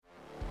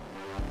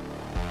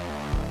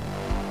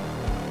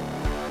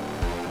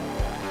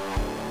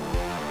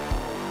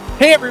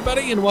Hey,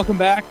 everybody, and welcome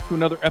back to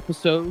another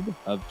episode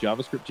of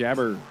JavaScript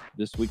Jabber.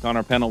 This week on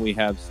our panel, we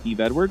have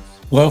Steve Edwards.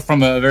 Hello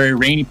from a very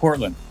rainy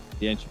Portland.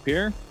 Dan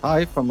Shapir.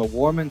 Hi from a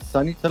warm and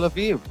sunny Tel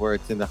Aviv, where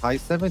it's in the high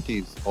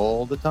 70s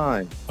all the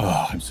time.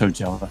 Oh, I'm so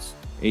jealous.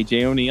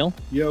 AJ O'Neill.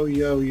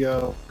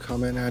 Yo,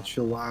 coming at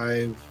you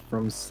live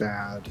from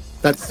SAD.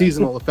 That's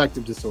seasonal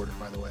affective disorder,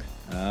 by the way.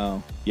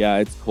 Oh, yeah,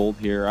 it's cold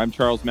here. I'm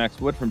Charles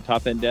Max Wood from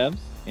Top End Devs.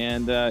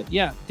 And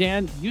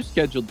Dan, you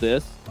scheduled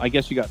this. I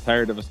guess you got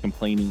tired of us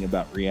complaining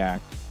about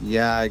React.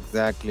 Yeah,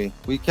 exactly.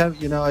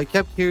 I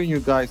kept hearing you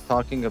guys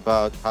talking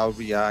about how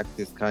React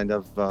is kind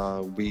of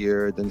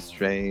weird and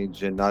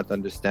strange and not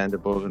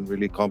understandable and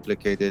really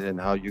complicated,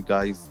 and how you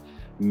guys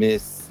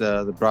miss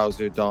the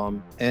browser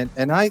DOM.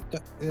 And I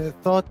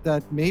thought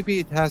that maybe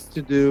it has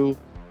to do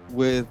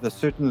with a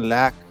certain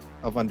lack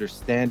of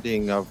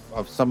understanding of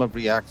some of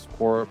React's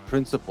core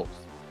principles.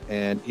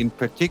 And in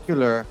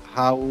particular,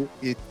 how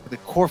the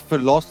core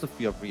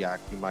philosophy of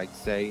React, you might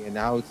say, and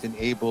how it's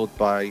enabled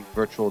by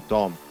virtual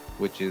DOM,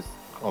 which is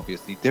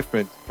obviously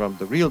different from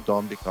the real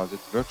DOM because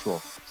it's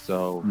virtual.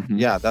 So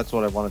yeah, that's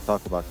what I want to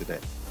talk about today.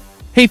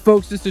 Hey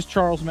folks, this is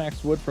Charles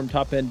Max Wood from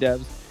Top End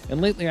Devs.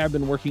 And lately I've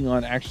been working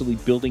on actually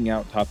building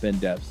out Top End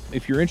Devs.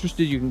 If you're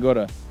interested, you can go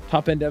to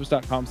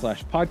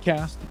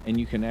topenddevs.com/podcast, and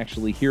you can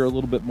actually hear a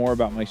little bit more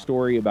about my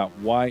story, about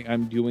why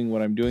I'm doing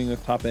what I'm doing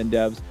with Top End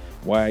Devs,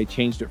 why I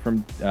changed it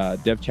from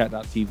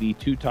devchat.tv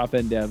to Top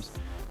End Devs.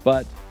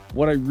 But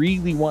what I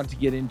really want to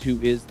get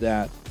into is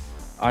that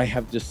I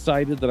have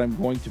decided that I'm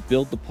going to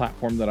build the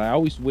platform that I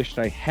always wished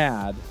I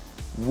had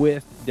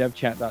with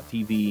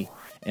devchat.tv,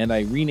 and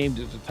I renamed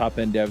it to Top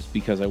End Devs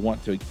because I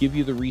want to give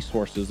you the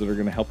resources that are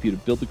going to help you to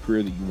build the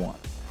career that you want,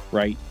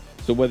 right?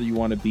 So whether you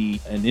want to be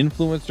an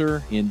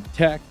influencer in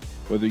tech,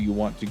 whether you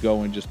want to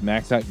go and just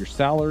max out your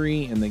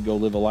salary and then go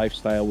live a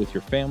lifestyle with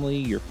your family,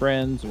 your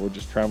friends, or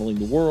just traveling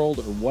the world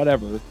or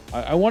whatever,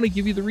 I want to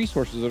give you the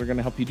resources that are going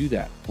to help you do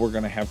that. We're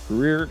going to have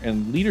career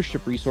and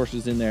leadership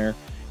resources in there,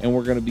 and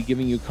we're going to be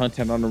giving you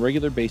content on a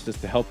regular basis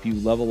to help you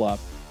level up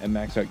and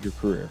max out your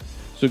career.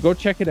 So go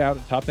check it out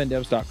at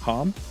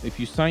topenddevs.com. If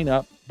you sign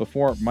up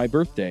before my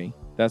birthday,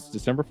 that's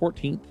December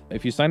 14th.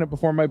 If you sign up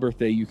before my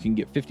birthday, you can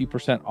get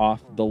 50%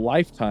 off the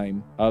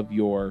lifetime of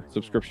your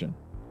subscription.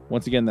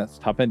 Once again, that's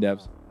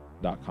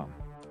topenddevs.com.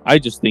 I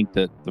just think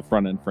that the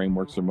front-end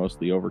frameworks are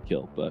mostly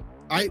overkill, but...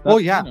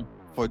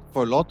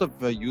 For a lot of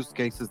use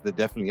cases, they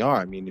definitely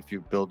are. I mean, if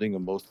you're building a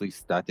mostly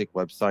static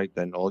website,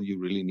 then all you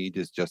really need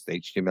is just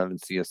HTML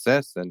and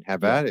CSS and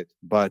have at it.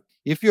 But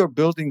if you're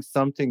building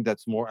something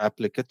that's more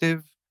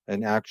applicative,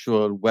 an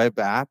actual web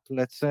app,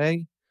 let's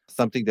say,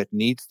 something that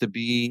needs to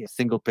be a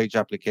single-page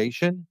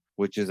application,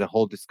 which is a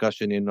whole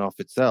discussion in and of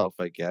itself,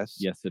 I guess.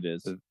 Yes, it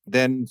is.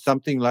 Then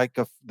something like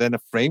a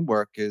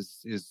framework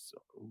is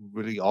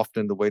really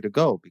often the way to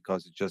go,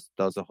 because it just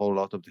does a whole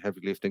lot of the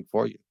heavy lifting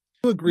for you.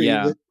 I do agree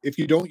that if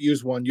you don't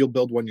use one, you'll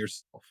build one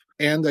yourself.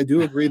 And I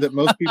do agree that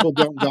most people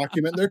don't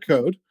document their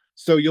code,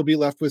 so you'll be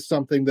left with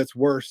something that's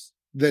worse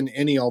than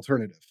any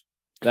alternative.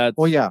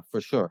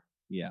 For sure.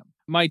 Yeah.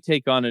 My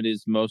take on it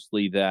is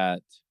mostly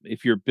that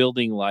if you're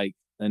building like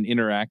an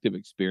interactive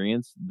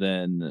experience,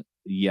 then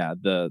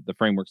the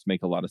frameworks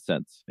make a lot of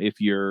sense. If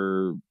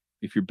you're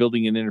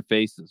building an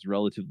interface that's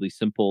relatively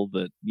simple,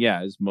 that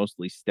is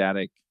mostly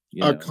static,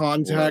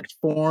 contact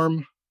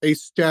form, a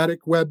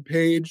static web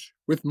page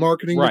with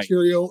marketing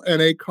material,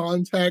 and a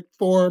contact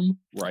form,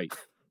 right?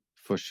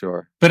 For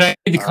sure. But I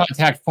need the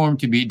contact form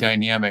to be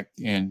dynamic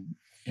and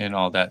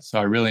all that, so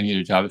I really need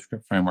a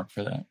JavaScript framework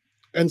for that.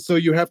 And so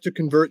you have to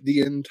convert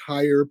the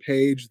entire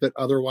page that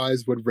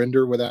otherwise would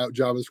render without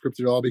JavaScript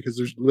at all, because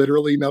there's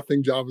literally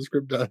nothing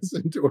JavaScript does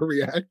into a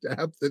React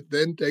app that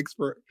then takes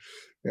for.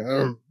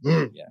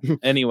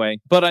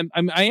 Anyway, but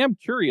I am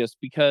curious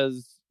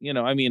because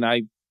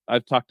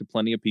I've talked to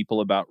plenty of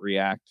people about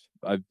React.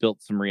 I've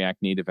built some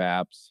React native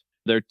apps.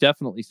 There are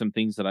definitely some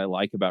things that I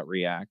like about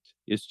React.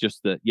 It's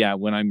just that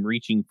when I'm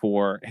reaching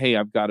for, hey,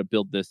 I've got to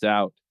build this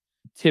out,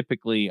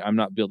 typically I'm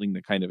not building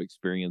the kind of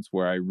experience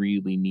where I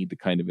really need the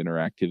kind of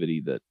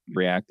interactivity that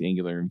React,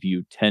 Angular, and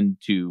Vue tend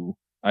to,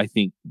 I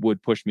think,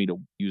 would push me to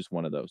use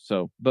one of those.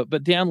 So,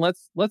 but Dan,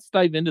 let's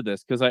dive into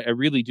this, because I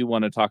really do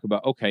want to talk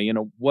about,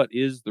 what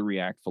is the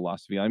React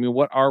philosophy? I mean,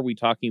 what are we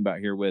talking about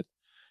here with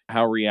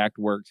how React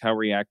works, how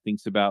React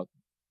thinks about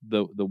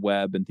the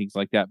web and things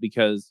like that?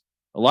 Because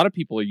a lot of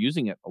people are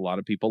using it. A lot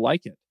of people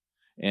like it.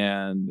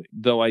 And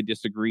though I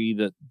disagree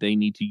that they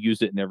need to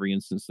use it in every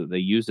instance that they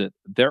use it,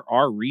 there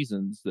are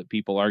reasons that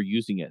people are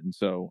using it. And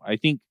so I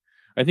think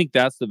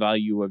that's the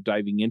value of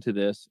diving into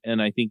this.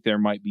 And I think there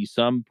might be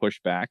some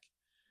pushback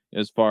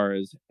as far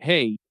as,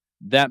 hey,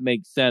 that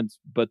makes sense,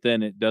 but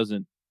then it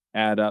doesn't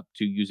add up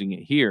to using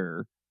it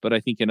here. But I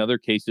think in other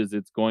cases,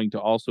 it's going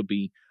to also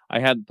be, I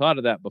hadn't thought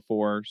of that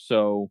before,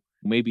 so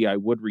maybe I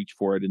would reach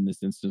for it in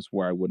this instance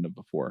where I wouldn't have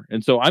before.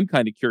 And so I'm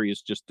kind of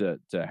curious just to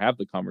have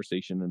the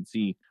conversation and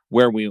see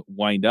where we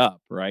wind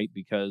up, right?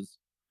 Because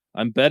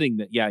I'm betting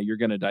that, you're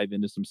going to dive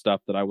into some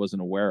stuff that I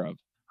wasn't aware of.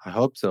 I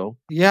hope so.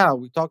 Yeah,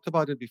 we talked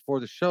about it before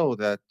the show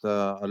that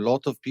a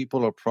lot of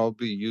people are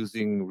probably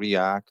using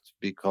React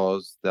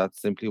because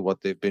that's simply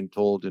what they've been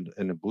told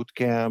in a boot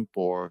camp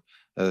or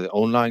an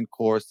online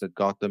course that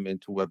got them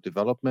into web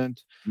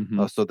development.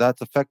 Mm-hmm. So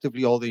that's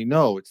effectively all they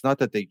know. It's not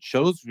that they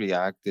chose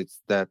React,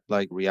 it's that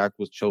like React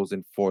was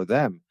chosen for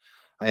them.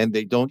 And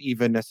they don't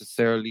even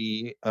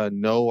necessarily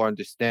know or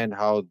understand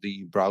how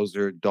the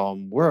browser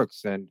DOM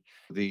works and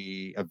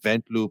the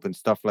event loop and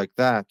stuff like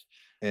that.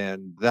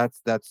 And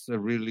that's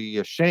really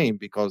a shame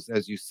because,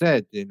 as you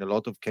said, in a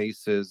lot of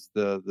cases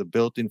the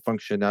built-in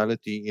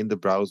functionality in the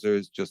browser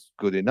is just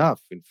good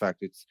enough. In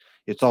fact,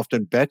 it's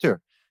often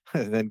better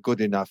than good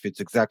enough.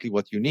 It's exactly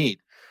what you need.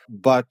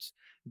 But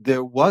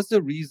there was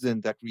a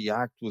reason that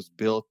React was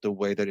built the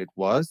way that it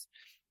was,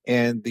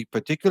 and the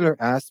particular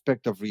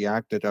aspect of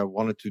React that I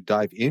wanted to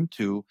dive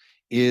into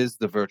is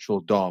the virtual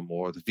DOM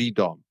or the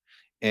VDOM.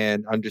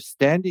 And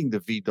understanding the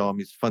VDOM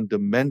is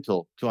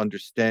fundamental to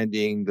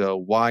understanding the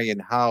why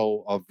and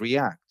how of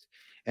React.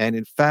 And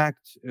in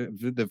fact,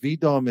 the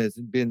VDOM has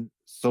been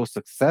so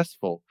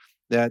successful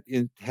that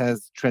it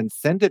has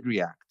transcended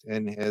React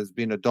and has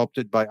been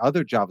adopted by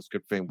other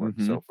JavaScript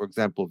frameworks. Mm-hmm. So, for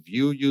example,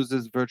 Vue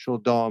uses virtual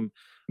DOM,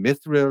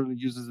 Mithril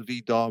uses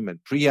VDOM,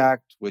 and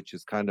Preact, which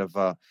is kind of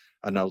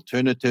an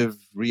alternative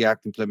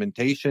React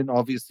implementation,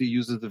 obviously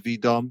uses the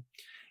VDOM.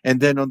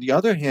 And then on the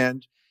other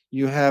hand,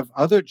 you have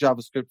other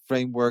JavaScript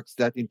frameworks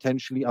that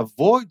intentionally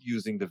avoid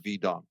using the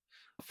VDOM.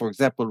 For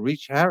example,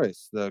 Rich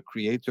Harris, the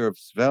creator of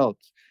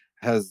Svelte,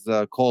 has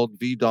called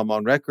VDOM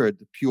on record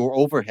pure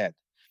overhead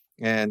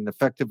and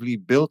effectively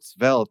built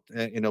Svelte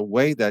in a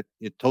way that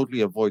it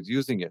totally avoids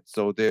using it.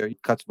 So there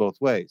it cuts both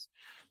ways.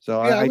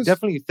 So Yeah, I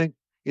definitely think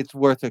it's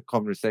worth a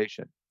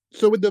conversation.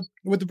 So with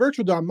the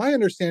virtual DOM, my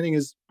understanding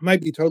is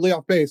might be totally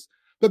off base,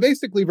 but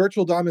basically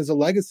virtual DOM is a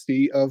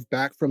legacy of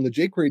back from the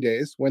jQuery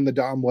days when the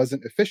DOM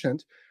wasn't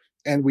efficient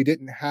and we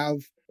didn't have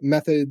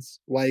methods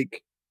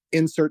like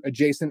insert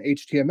adjacent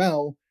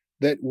HTML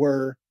that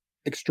were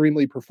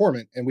extremely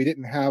performant, and we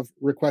didn't have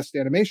request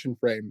animation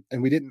frame,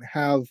 and we didn't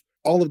have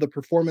all of the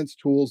performance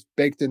tools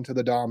baked into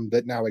the DOM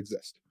that now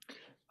exist.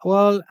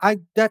 Well,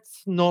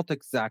 that's not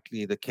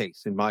exactly the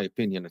case, in my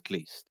opinion, at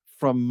least.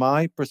 From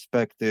my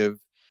perspective,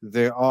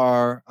 there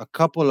are a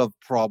couple of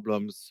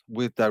problems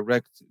with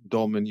direct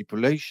DOM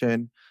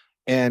manipulation,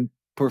 and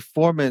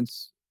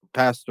performance,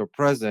 past or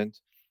present,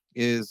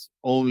 is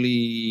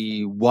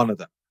only one of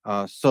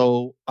them.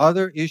 So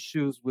other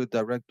issues with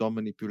direct DOM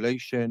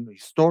manipulation,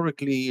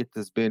 historically, it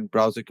has been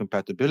browser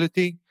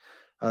compatibility.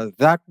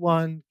 That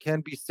one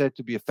can be said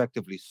to be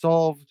effectively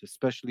solved,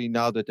 especially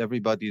now that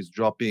everybody is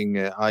dropping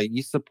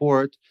IE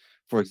support.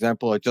 For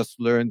example, I just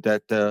learned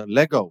that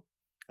Lego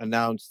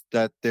announced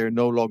that they're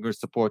no longer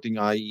supporting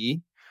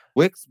IE.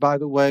 Wix, by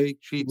the way,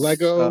 treats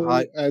Lego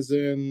as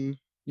in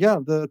yeah,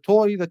 the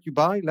toy that you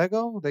buy,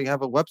 Lego, they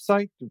have a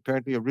website,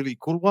 apparently a really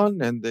cool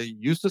one, and they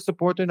used to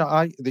support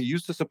they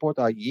used to support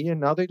IE, and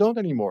now they don't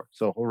anymore.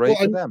 So hooray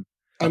to them.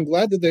 I'm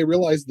glad that they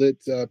realize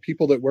that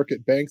people that work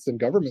at banks and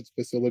government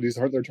facilities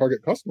aren't their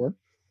target customer.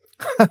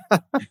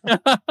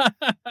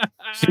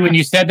 See, when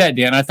you said that,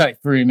 Dan, I thought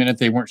for a minute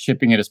they weren't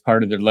shipping it as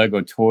part of their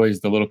Lego toys,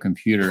 the little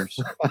computers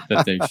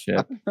that they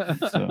ship.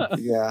 So.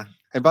 Yeah.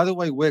 And by the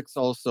way, Wix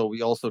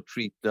we also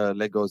treat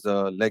Lego as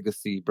a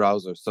legacy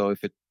browser. So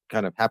if it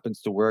kind of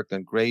happens to work,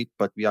 then great.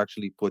 But we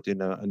actually put in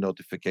a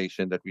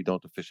notification that we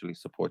don't officially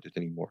support it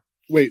anymore.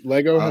 Wait,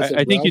 Lego has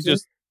I think you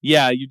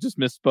just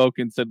misspoke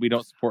and said we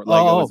don't support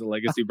Lego as a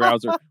legacy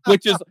browser,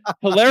 which is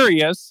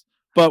hilarious,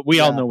 but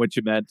we all know what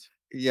you meant.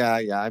 Yeah,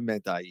 I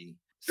meant IE.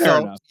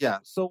 Fair enough. Yeah.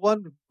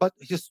 But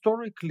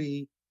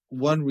historically,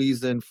 one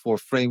reason for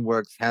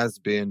frameworks has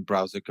been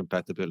browser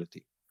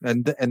compatibility.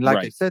 And like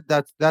I said,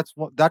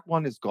 that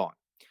one is gone.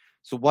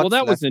 So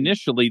that was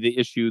initially the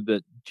issue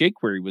that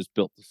jQuery was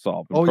built to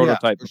solve. And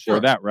prototype before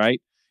that, right?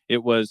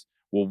 It was,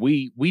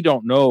 we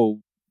don't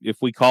know if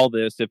we call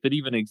this, if it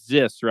even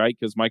exists, right?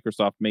 Because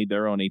Microsoft made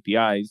their own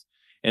APIs,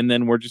 and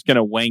then we're just going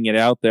to wang it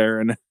out there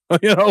and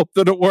hope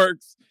that it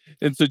works.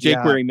 And so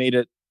jQuery made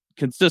it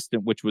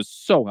consistent, which was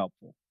so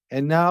helpful.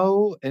 And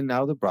now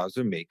the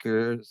browser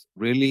makers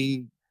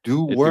really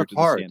do work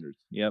hard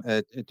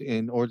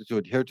in order to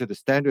adhere to the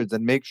standards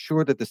and make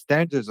sure that the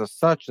standards are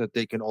such that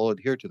they can all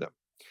adhere to them.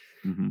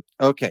 Mm-hmm.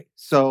 Okay,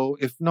 so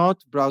if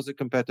not browser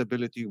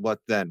compatibility, what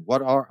then?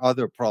 What are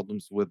other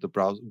problems with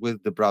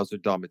the browser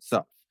DOM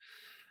itself?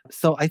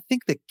 So I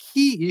think the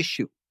key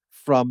issue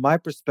from my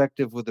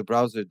perspective with the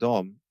browser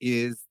DOM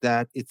is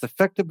that it's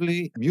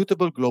effectively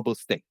mutable global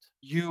state.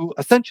 You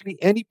essentially,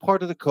 any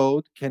part of the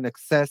code can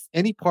access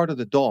any part of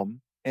the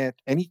DOM at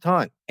any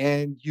time,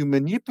 and you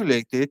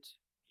manipulate it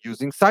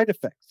using side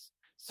effects.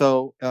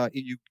 So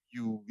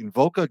you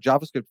invoke a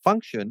JavaScript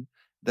function.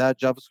 That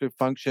JavaScript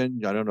function,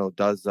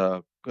 does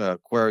a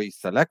query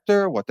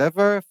selector,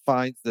 whatever,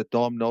 finds the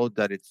DOM node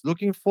that it's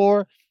looking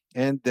for,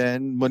 and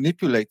then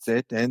manipulates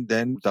it, and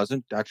then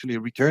doesn't actually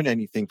return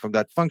anything from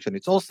that function.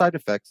 It's all side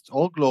effects. It's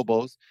all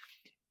globals.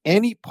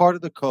 Any part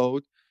of the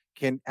code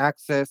can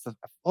access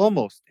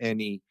almost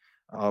any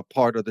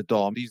part of the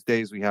DOM. These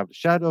days we have the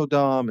shadow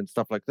DOM and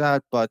stuff like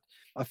that, but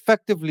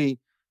effectively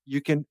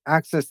you can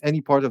access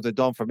any part of the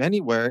DOM from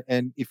anywhere.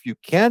 And if you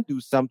can't do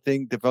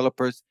something,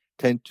 developers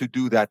tend to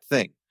do that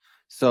thing.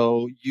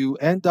 So you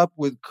end up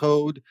with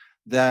code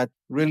that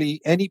really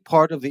any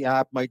part of the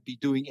app might be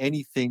doing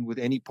anything with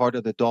any part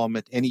of the DOM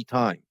at any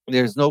time.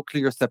 There's no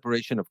clear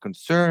separation of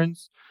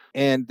concerns.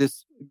 And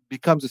this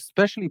becomes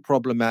especially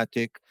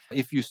problematic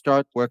if you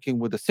start working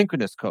with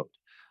asynchronous code.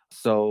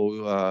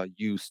 So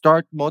you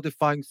start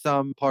modifying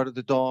some part of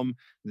the DOM,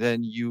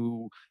 then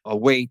you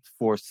wait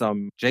for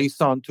some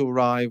JSON to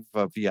arrive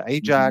via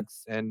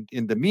Ajax. And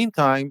in the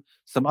meantime,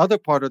 some other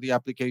part of the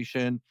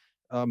application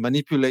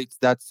manipulates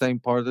that same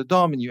part of the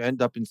DOM, and you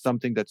end up in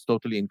something that's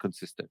totally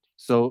inconsistent.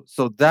 So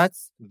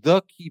that's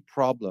the key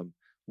problem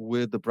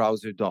with the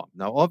browser DOM.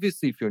 Now,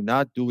 obviously, if you're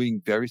not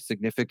doing very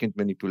significant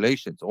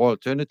manipulations, or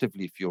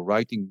alternatively, if you're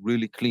writing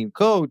really clean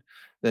code,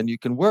 then you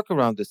can work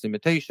around this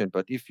limitation.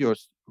 But if you're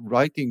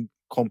writing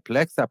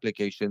complex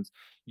applications,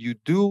 you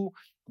do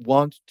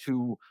want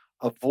to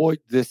avoid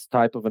this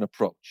type of an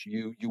approach.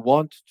 You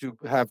want to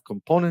have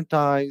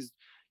componentized,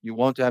 you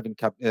want to have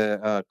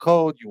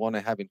code, you want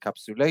to have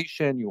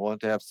encapsulation, you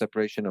want to have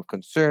separation of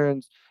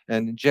concerns,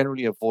 and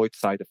generally avoid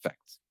side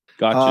effects.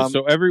 Gotcha.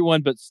 So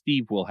everyone but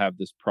Steve will have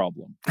this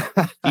problem.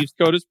 Steve's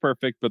code is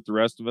perfect, but the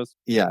rest of us?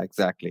 Yeah,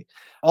 exactly.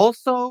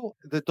 Also,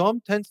 the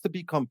DOM tends to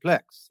be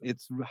complex.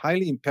 It's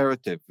highly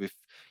imperative. If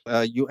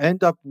you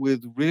end up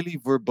with really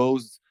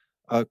verbose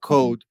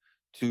code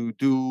to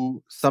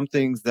do some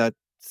things that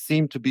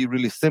seem to be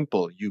really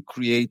simple. You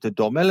create a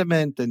DOM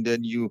element, and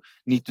then you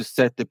need to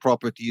set the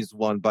properties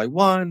one by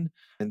one,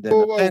 and then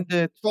append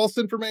it. False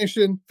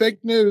information,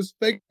 fake news.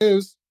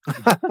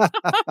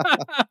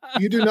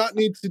 You do not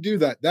need to do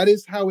that. That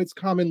is how it's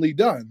commonly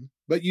done,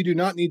 but you do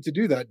not need to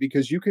do that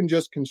because you can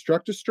just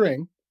construct a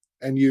string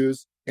and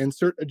use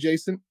insert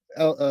adjacent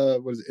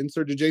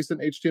insert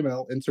adjacent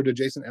HTML, insert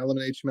adjacent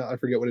element HTML. I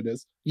forget what it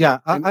is. Yeah,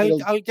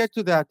 I'll get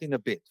to that in a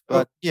bit.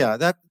 But yeah,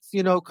 that's,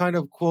 kind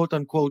of quote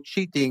unquote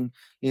cheating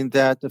in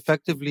that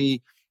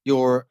effectively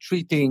you're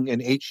treating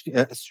a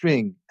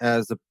string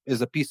as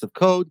a piece of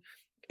code.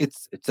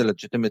 It's a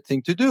legitimate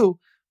thing to do,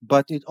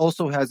 but it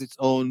also has its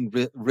own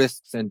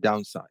risks and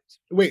downsides.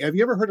 Wait, have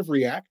you ever heard of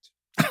React?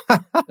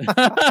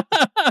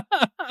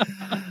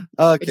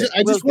 Okay.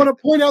 I just want to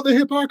point out the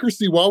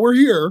hypocrisy while we're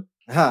here.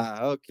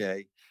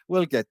 Okay.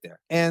 We'll get there.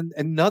 And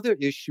another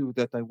issue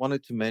that I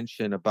wanted to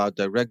mention about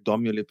direct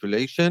DOM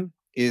manipulation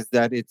is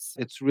that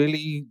it's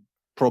really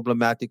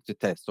problematic to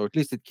test, or at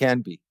least it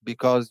can be,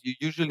 because you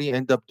usually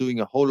end up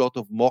doing a whole lot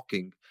of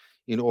mocking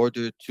in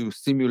order to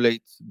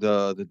simulate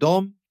the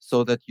DOM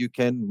so that you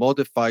can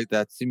modify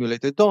that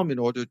simulated DOM in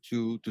order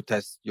to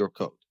test your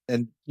code.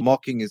 And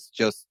mocking is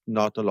just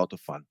not a lot of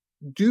fun.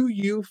 Do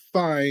you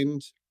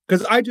find,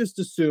 because I just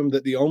assumed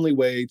that the only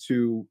way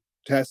to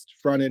test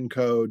front-end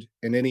code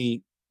in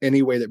any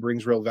way that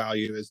brings real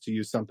value is to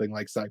use something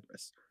like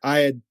Cypress.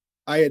 I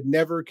had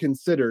never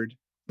considered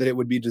that it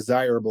would be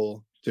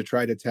desirable to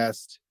try to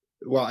test.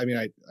 Well, I mean,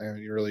 I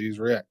really use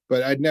React,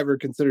 but I'd never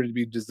considered it to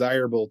be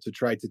desirable to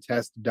try to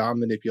test DOM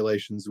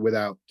manipulations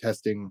without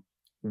testing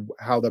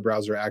how the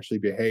browser actually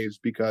behaves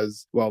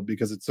because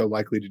it's so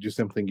likely to do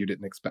something you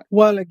didn't expect.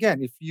 Well,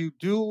 again, if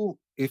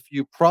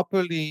you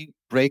properly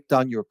break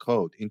down your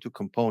code into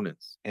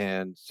components,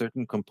 and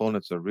certain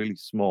components are really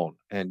small,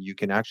 and you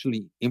can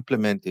actually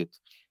implement it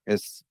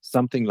as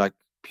something like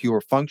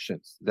pure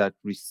functions that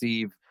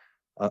receive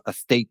a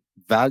state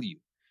value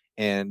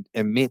and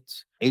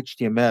emit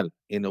HTML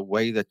in a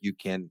way that you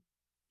can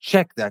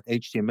check that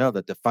HTML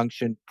that the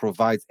function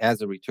provides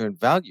as a return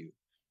value,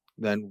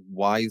 then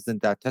why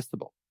isn't that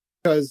testable?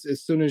 Because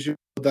as soon as you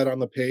put that on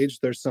the page,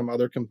 there's some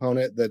other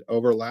component that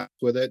overlaps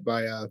with it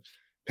by a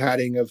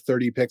padding of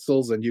 30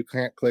 pixels, and you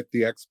can't click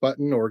the X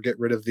button or get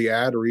rid of the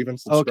ad or even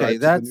subscribe to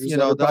the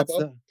newsletter.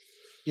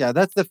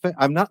 That's the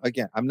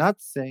I'm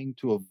not saying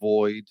to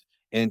avoid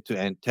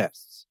end-to-end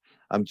tests.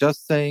 I'm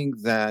just saying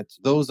that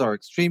those are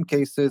extreme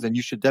cases and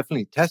you should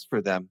definitely test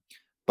for them.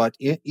 But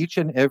in each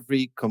and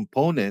every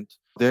component,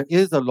 there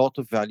is a lot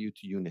of value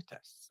to unit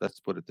tests. Let's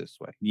put it this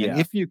way. Yeah. And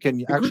if you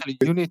can actually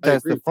unit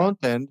test the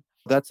front end,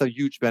 that's a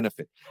huge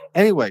benefit.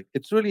 Anyway,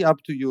 it's really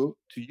up to you.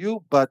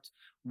 But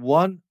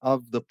one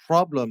of the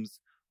problems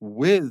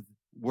with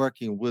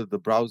working with the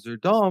browser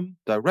DOM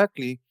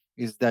directly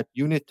is that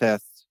unit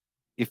tests,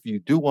 if you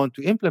do want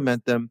to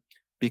implement them,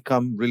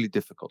 become really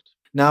difficult.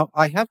 Now,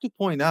 I have to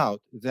point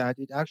out that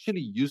it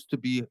actually used to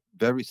be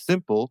very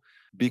simple,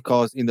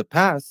 because in the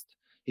past,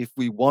 if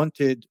we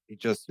wanted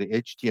just the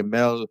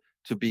HTML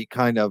to be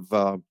kind of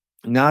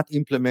not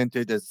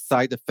implemented as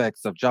side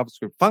effects of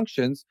JavaScript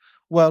functions,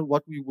 well,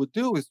 what we would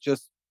do is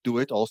just do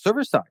it all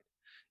server-side.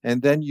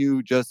 And then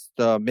you just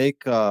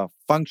make a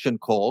function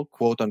call,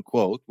 quote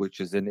unquote, which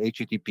is an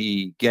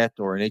HTTP GET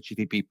or an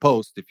HTTP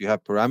POST if you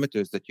have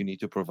parameters that you need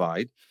to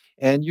provide.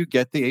 And you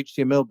get the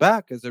HTML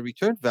back as a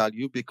return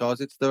value because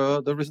it's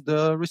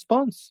the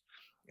response.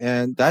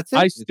 And that's it.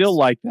 I still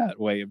like that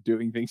way of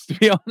doing things, to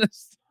be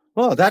honest.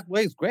 Well, that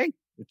way is great.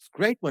 It's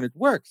great when it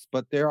works,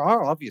 but there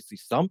are obviously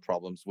some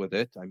problems with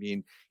it. I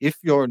mean, if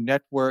your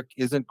network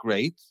isn't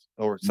great,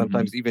 or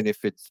sometimes even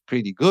if it's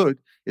pretty good,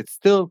 it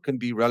still can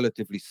be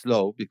relatively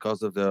slow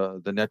because of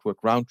the network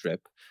round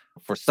trip.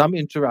 For some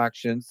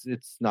interactions,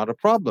 it's not a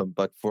problem,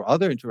 but for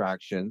other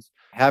interactions,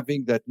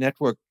 having that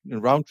network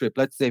round trip,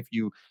 let's say if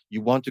you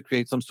want to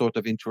create some sort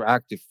of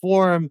interactive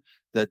form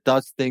that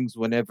does things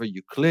whenever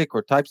you click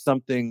or type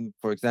something,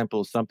 for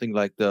example, something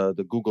like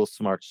the Google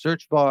Smart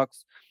Search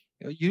box,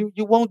 you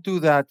won't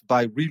do that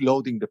by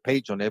reloading the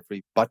page on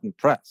every button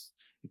press.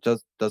 It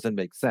just doesn't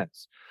make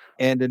sense.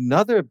 And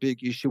another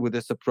big issue with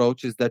this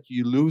approach is that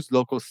you lose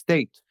local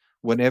state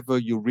whenever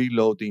you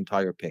reload the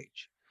entire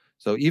page.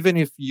 So even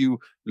if you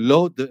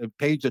load the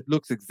page that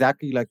looks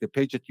exactly like the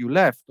page that you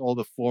left, all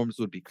the forms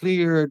would be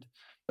cleared.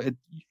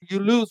 You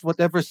lose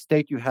whatever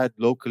state you had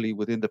locally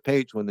within the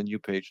page when the new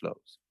page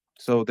loads.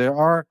 So there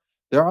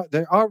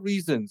are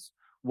reasons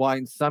why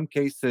in some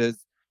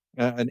cases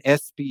an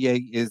SPA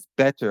is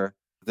better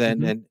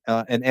than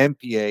an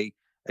MPA,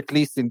 at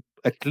least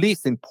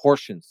in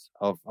portions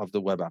of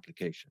the web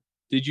application.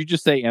 Did you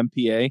just say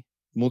MPA?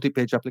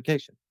 Multi-page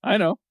application. I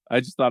know.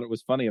 I just thought it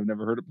was funny. I've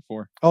never heard it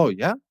before. Oh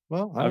yeah,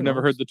 well I've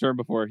never heard the term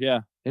before.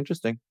 Yeah.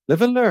 Interesting.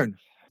 Live and learn.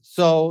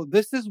 So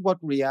this is what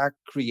React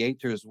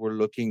creators were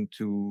looking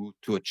to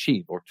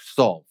achieve or to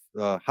solve.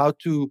 How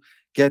to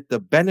get the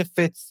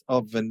benefits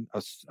of an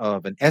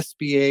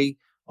SPA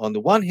on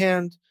the one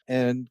hand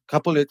and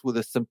couple it with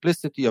the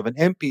simplicity of an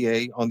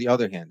MPA on the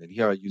other hand. And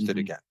here I used it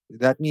again.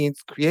 That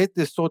means create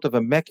this sort of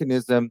a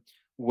mechanism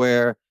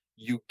where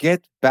you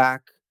get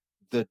back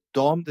the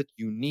DOM that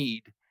you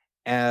need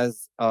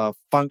as a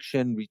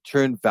function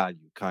return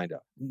value, kind of.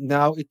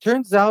 Now, it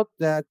turns out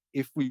that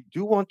if we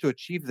do want to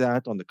achieve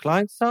that on the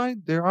client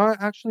side, there are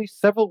actually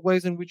several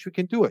ways in which we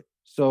can do it.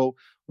 So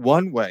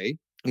one way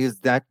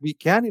is that we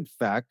can, in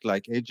fact,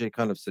 like AJ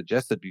kind of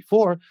suggested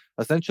before,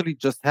 essentially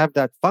just have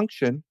that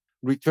function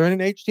return an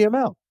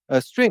HTML,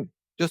 a string.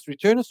 Just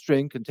return a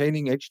string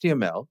containing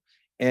HTML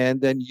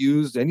and then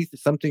use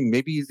something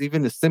maybe is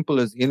even as simple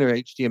as inner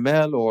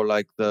HTML or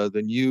like the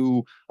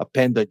new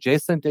append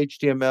adjacent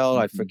HTML.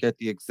 I forget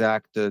the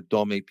exact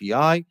DOM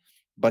API,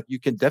 but you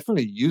can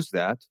definitely use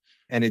that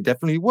and it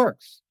definitely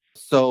works.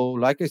 So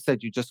like I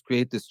said, you just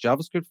create this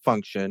JavaScript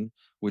function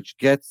which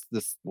gets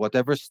this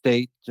whatever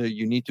state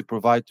you need to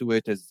provide to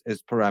it as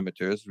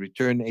parameters,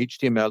 return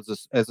HTML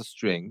as a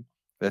string.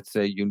 Let's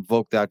say you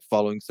invoke that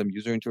following some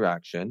user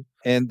interaction,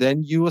 and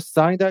then you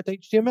assign that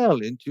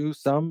HTML into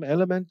some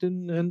element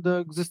in the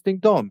existing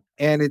DOM.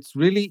 And it's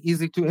really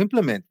easy to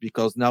implement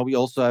because now we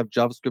also have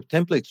JavaScript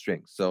template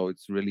strings. So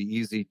it's really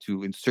easy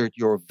to insert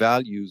your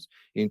values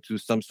into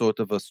some sort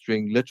of a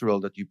string literal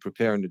that you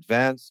prepare in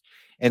advance.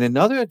 And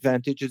another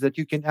advantage is that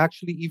you can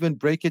actually even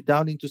break it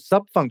down into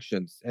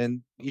sub-functions.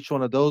 And each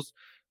one of those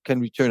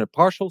can return a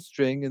partial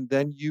string, and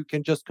then you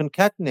can just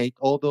concatenate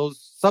all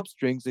those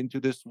substrings into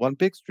this one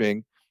big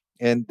string,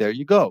 and there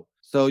you go.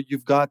 So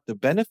you've got the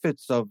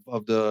benefits of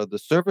the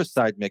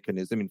server-side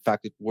mechanism. In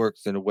fact, it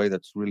works in a way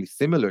that's really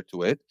similar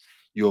to it.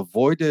 You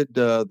avoided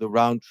the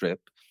round trip.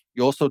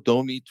 You also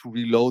don't need to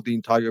reload the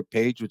entire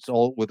page with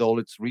all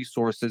its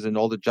resources and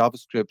all the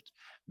JavaScript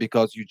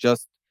because you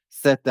just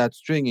set that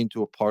string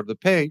into a part of the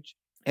page.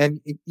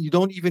 And you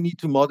don't even need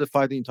to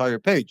modify the entire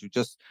page.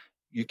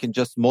 You can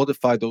just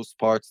modify those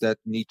parts that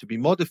need to be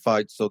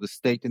modified so the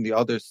state in the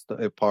other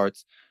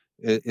parts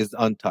is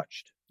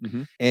untouched.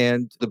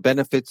 And the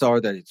benefits are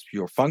that it's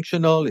pure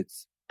functional,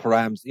 it's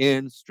params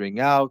in, string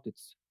out,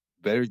 it's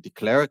very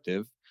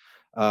declarative.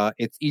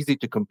 It's easy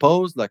to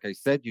compose. Like I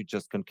said, you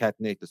just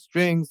concatenate the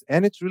strings,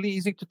 and it's really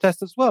easy to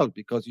test as well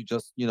because you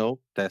just,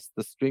 test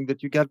the string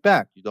that you get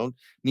back. You don't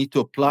need to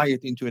apply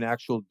it into an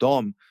actual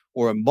DOM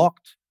or a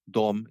mocked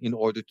DOM in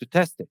order to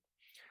test it.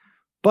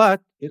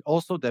 But it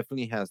also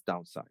definitely has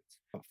downsides.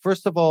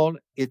 First of all,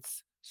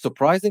 it's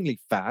surprisingly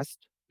fast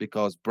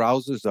because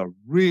browsers are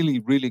really,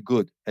 really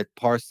good at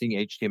parsing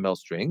HTML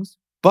strings,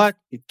 but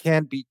it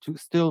can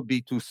still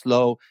be too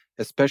slow,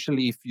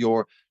 especially if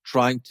you're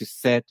trying to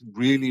set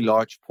really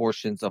large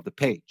portions of the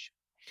page.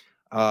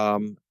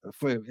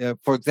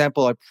 For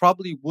example, I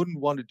probably wouldn't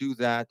want to do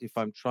that if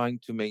I'm trying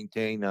to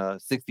maintain a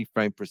 60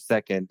 frame per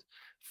second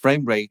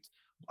frame rate.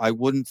 I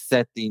wouldn't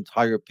set the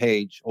entire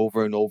page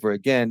over and over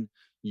again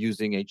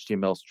using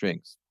HTML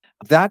strings.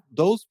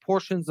 Those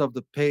portions of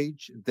the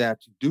page that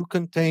do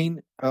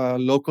contain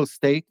local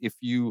state, if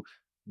you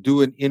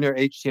do an inner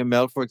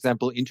HTML, for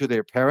example, into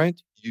their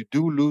parent, you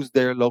do lose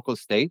their local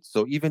state.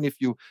 So even if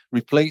you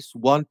replace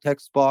one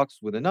text box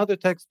with another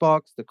text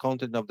box, the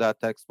content of that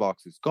text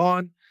box is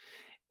gone.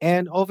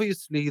 And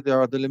obviously,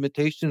 there are the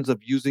limitations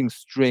of using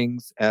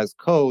strings as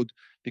code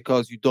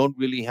because you don't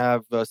really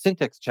have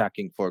syntax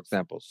checking, for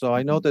example. So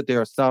I know that there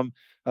are some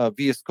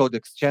VS Code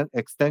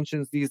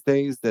extensions these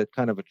days that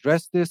kind of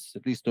address this,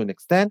 at least to an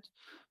extent.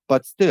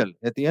 But still,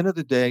 at the end of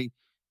the day,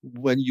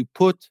 when you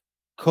put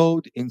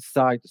code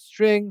inside the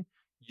string,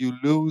 you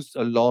lose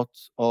a lot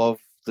of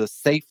the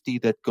safety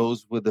that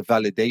goes with the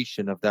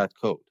validation of that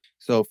code.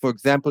 So, for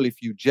example,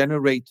 if you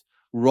generate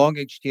wrong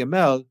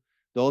HTML,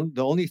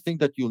 The only thing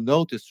that you'll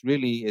notice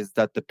really is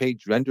that the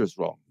page renders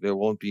wrong. There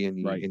won't be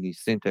Right. any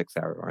syntax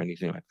error or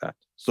anything like that.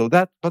 So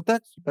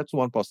that's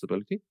one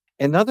possibility.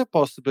 Another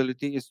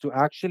possibility is to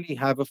actually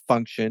have a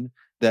function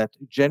that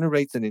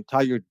generates an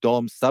entire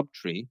DOM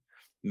subtree,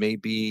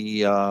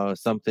 maybe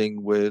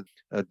something with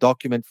a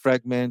document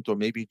fragment, or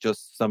maybe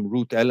just some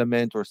root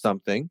element or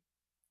something.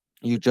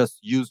 You just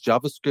use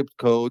JavaScript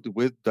code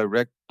with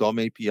direct DOM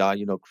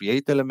API,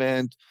 create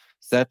element,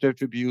 set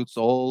attributes,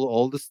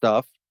 all the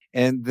stuff.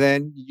 And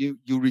then you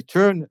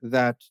return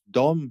that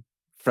DOM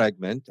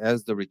fragment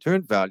as the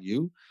return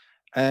value.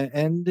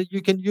 And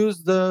you can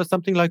use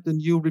something like the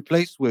new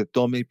replace with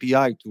DOM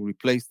API to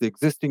replace the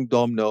existing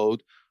DOM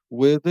node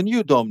with a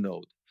new DOM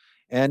node.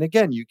 And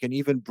again, you can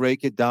even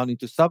break it down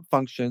into sub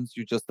functions.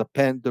 You just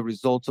append the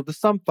results of the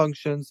sum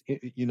functions,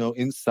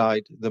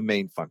 inside the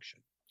main function.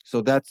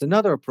 So that's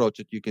another approach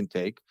that you can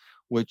take,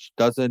 which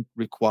doesn't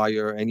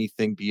require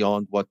anything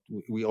beyond what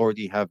we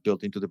already have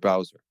built into the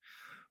browser.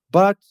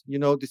 But,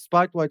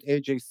 despite what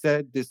AJ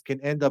said, this can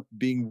end up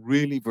being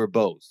really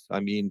verbose. I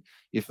mean,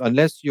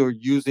 unless you're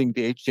using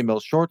the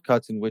HTML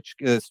shortcuts,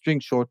 string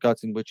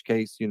shortcuts, in which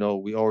case,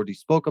 we already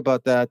spoke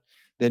about that,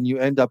 then you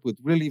end up with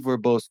really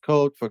verbose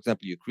code. For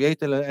example, you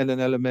create an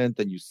element,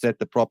 then you set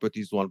the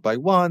properties one by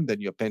one,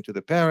 then you append to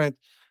the parent.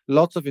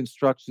 Lots of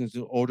instructions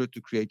in order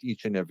to create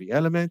each and every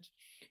element.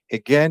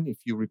 Again, if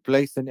you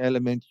replace an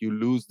element, you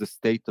lose the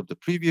state of the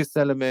previous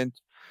element.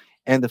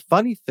 And the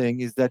funny thing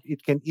is that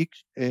it can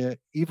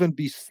even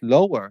be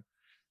slower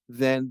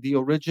than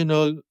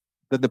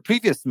the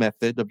previous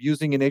method of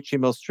using an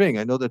HTML string.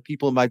 I know that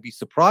people might be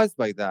surprised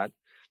by that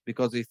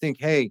because they think,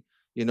 hey,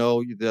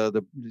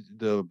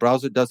 the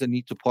browser doesn't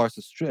need to parse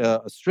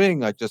a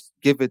string. I just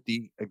give it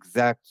the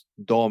exact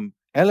DOM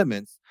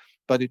elements.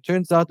 But it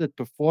turns out that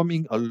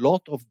performing a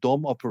lot of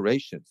DOM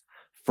operations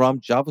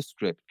from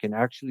JavaScript can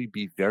actually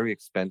be very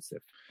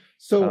expensive.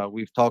 So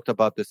we've talked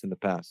about this in the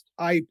past.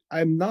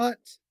 I'm not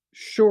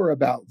sure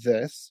about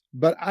this,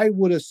 but I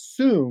would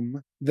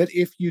assume that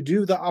if you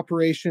do the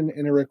operation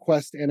in a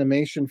request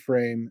animation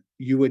frame,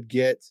 you would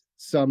get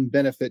some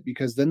benefit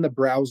because then the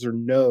browser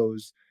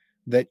knows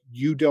that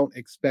you don't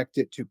expect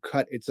it to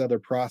cut its other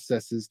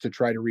processes to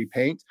try to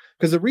repaint.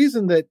 Because the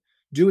reason that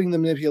doing the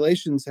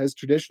manipulations has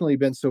traditionally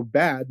been so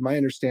bad, my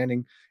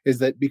understanding is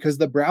that because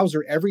the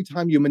browser, every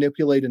time you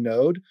manipulate a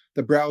node,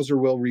 the browser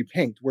will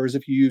repaint. Whereas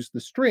if you use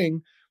the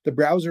string, the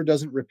browser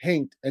doesn't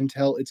repaint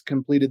until it's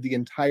completed the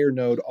entire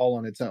node all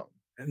on its own.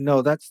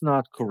 No, that's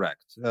not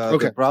correct.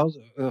 Okay. The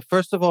browser,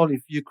 first of all,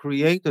 if you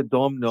create a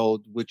DOM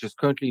node which is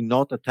currently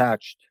not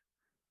attached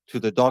to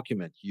the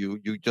document, you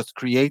just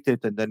create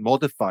it and then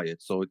modify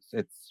it, so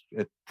it's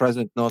at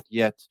present not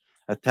yet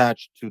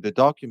attached to the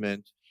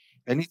document.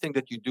 Anything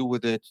that you do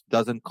with it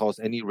doesn't cause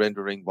any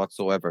rendering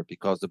whatsoever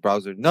because the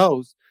browser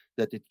knows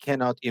that it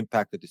cannot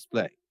impact the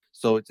display.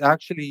 So it's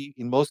actually,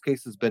 in most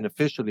cases,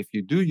 beneficial if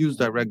you do use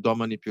direct DOM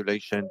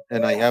manipulation.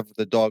 And I have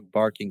the dog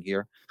barking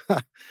here.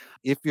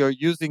 If you're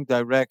using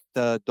direct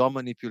DOM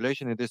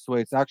manipulation in this way,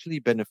 it's actually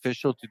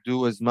beneficial to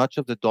do as much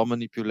of the DOM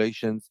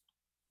manipulations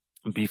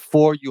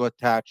before you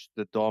attach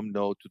the DOM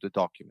node to the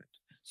document.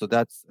 So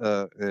that's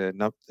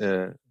not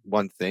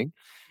one thing.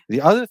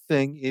 The other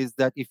thing is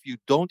that if you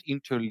don't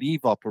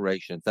interleave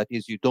operations, that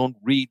is, you don't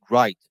read,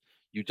 write,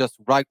 you just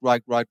write,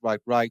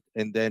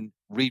 and then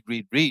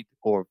read,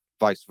 or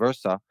vice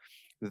versa,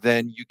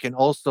 then you can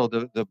also,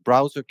 the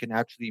browser can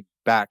actually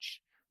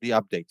batch the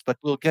updates. But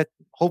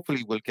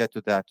hopefully we'll get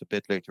to that a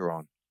bit later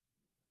on.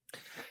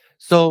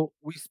 So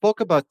we spoke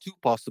about two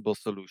possible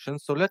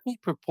solutions. So let me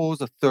propose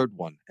a third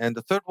one. And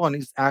the third one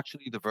is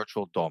actually the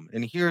virtual DOM.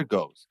 And here it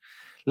goes.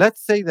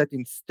 Let's say that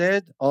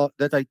instead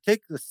that I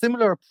take a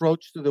similar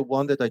approach to the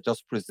one that I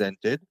just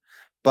presented,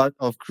 but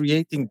of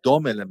creating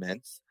DOM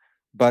elements.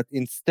 But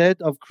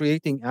instead of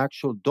creating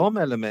actual DOM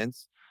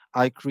elements,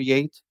 I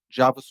create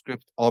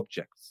JavaScript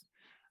objects.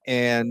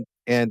 And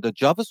the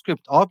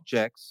JavaScript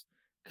objects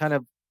kind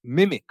of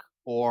mimic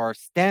or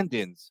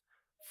stand-ins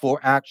for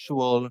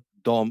actual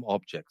DOM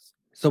objects.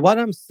 So what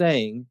I'm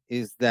saying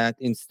is that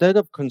instead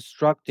of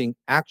constructing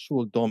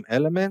actual DOM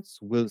elements,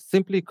 we'll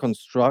simply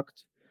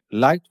construct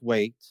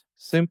lightweight,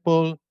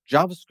 simple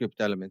JavaScript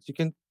elements. You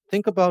can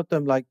think about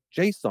them like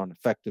JSON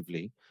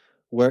effectively,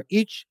 where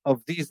each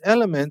of these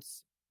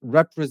elements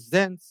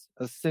represents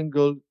a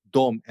single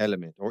DOM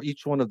element, or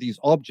each one of these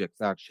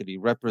objects actually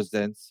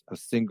represents a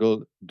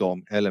single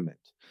DOM element.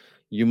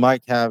 You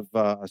might have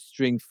a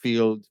string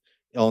field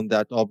on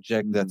that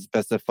object that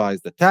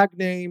specifies the tag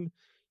name.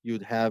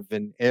 You'd have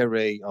an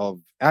array of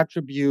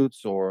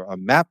attributes or a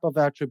map of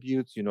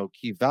attributes,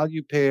 key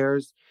value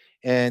pairs.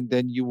 And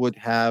then you would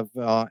have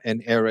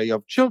an array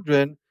of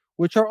children,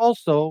 which are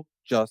also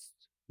just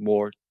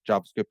more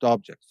JavaScript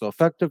objects. So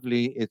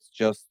effectively, it's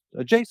just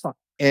a JSON.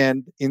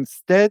 And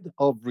instead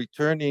of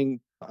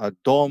returning a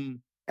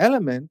DOM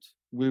element,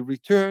 we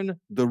return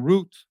the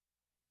root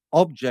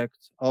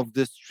object of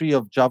this tree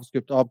of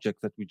JavaScript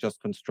objects that we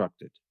just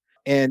constructed.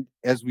 And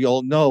as we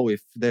all know,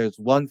 if there's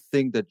one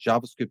thing that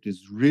JavaScript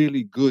is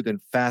really good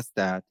and fast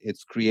at,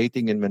 it's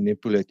creating and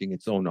manipulating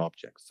its own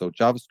objects. So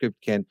JavaScript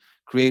can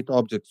create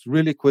objects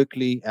really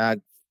quickly,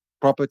 add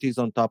properties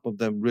on top of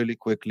them really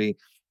quickly.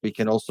 We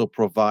can also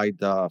provide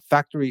a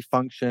factory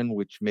function,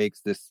 which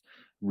makes this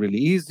really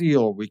easy,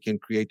 or we can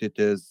create it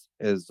as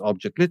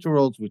object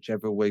literals,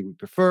 whichever way we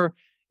prefer.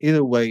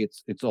 Either way,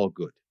 it's all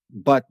good.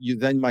 But you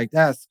then might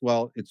ask,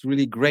 well, it's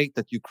really great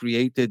that you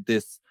created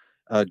this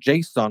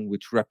JSON,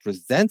 which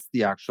represents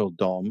the actual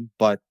DOM,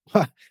 but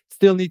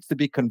still needs to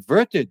be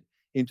converted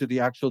into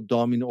the actual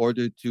DOM in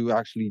order to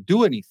actually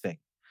do anything.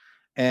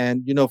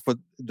 And, for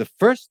the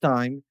first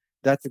time,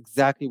 that's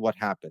exactly what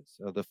happens.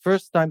 The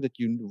first time that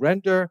you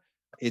render,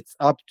 it's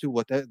up to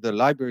what the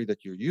library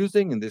that you're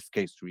using, in this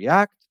case,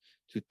 React,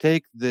 to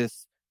take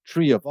this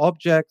tree of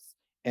objects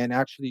and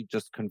actually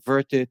just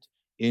convert it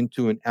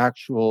into an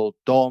actual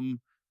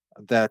DOM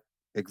that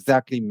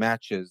exactly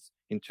matches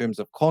in terms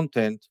of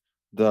content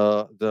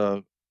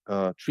the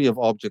tree of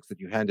objects that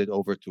you handed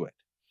over to it.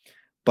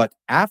 But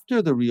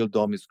after the real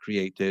DOM is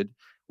created,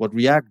 what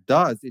React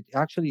does, it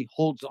actually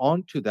holds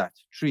on to that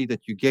tree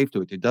that you gave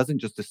to it. It doesn't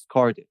just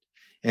discard it.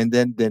 And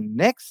then the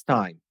next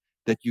time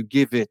that you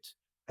give it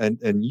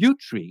a new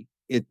tree,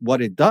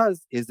 what it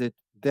does is it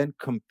then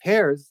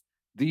compares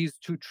these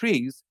two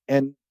trees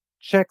and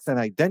checks and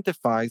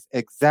identifies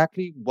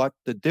exactly what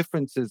the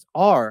differences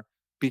are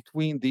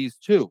between these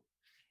two.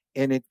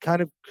 And it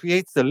kind of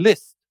creates a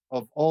list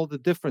of all the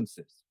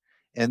differences.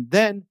 And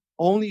then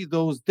only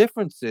those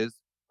differences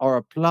are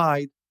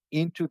applied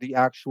into the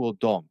actual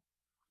DOM.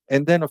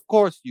 And then, of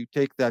course, you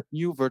take that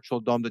new virtual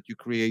DOM that you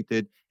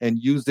created and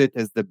use it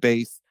as the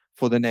base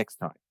for the next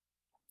time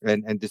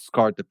and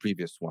discard the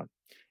previous one.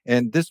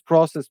 And this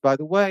process, by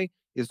the way,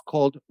 is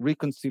called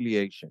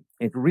reconciliation.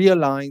 It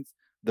realigns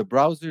the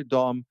browser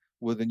DOM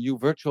with a new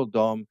virtual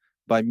DOM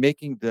by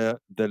making the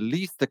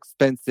least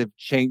expensive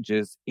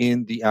changes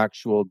in the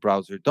actual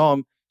browser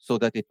DOM so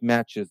that it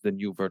matches the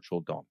new virtual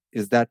DOM.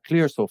 Is that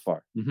clear so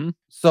far? Mm-hmm.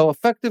 So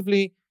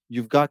effectively,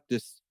 you've got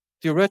this,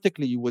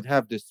 theoretically, you would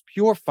have this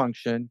pure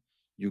function,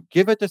 you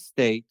give it a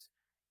state,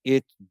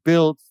 it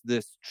builds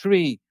this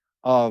tree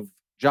of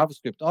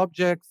JavaScript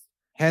objects,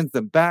 hands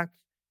them back.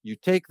 You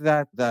take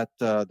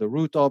the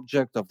root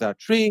object of that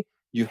tree,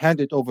 you hand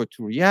it over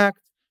to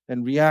React,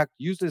 and React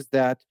uses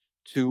that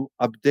to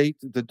update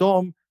the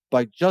DOM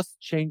by just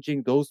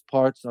changing those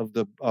parts of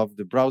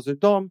the browser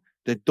DOM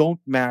that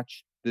don't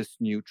match this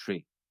new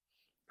tree.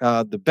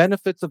 The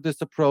benefits of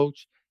this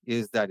approach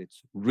is that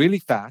it's really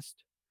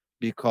fast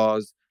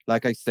because,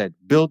 like I said,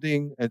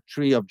 building a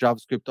tree of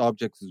JavaScript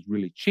objects is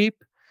really cheap.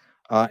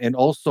 And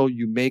also,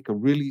 you make a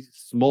really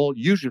small,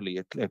 usually,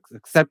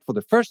 except for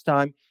the first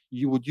time,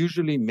 you would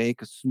usually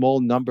make a small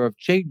number of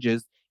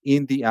changes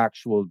in the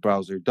actual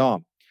browser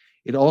DOM.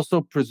 It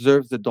also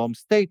preserves the DOM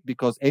state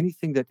because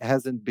anything that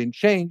hasn't been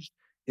changed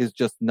is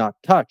just not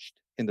touched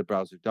in the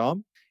browser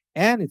DOM.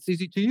 And it's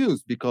easy to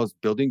use because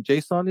building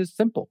JSON is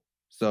simple.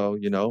 So,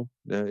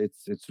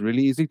 it's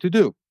really easy to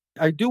do.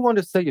 I do want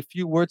to say a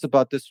few words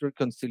about this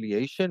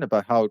reconciliation,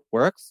 about how it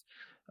works.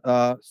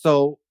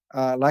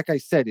 Like I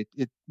said,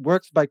 it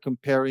works by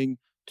comparing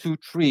two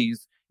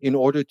trees in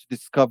order to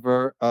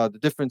discover the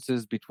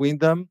differences between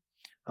them,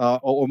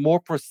 or more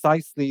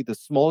precisely, the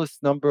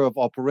smallest number of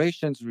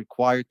operations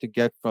required to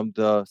get from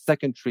the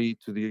second tree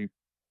to the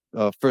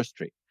first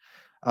tree.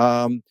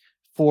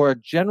 For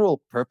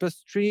general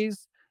purpose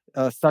trees,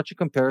 such a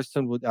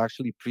comparison would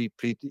actually be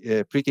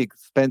pretty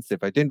expensive.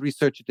 I didn't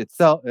research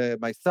it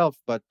myself,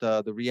 but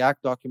the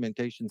React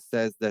documentation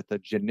says that a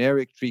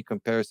generic tree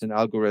comparison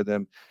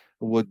algorithm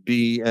would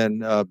be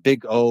an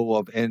big O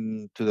of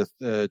n to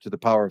the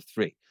power of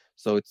 3.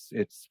 So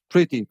it's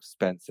pretty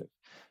expensive.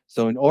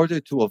 So in order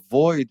to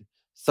avoid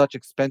such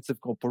expensive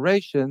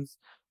operations,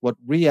 what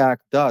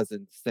React does,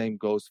 and the same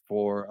goes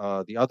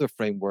for the other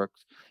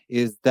frameworks,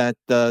 is that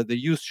they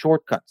use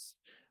shortcuts.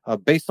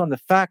 Based on the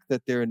fact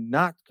that they're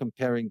not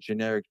comparing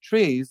generic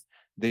trees,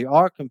 they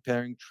are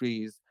comparing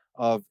trees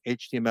of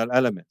HTML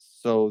elements.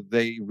 So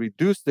they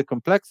reduce the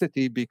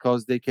complexity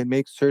because they can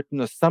make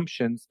certain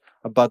assumptions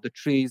about the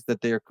trees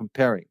that they are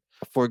comparing.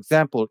 For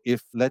example,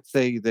 if, let's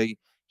say, they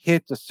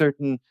hit a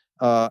certain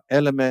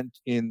element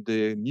in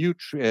the new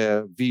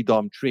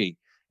VDOM tree,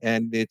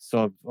 and it's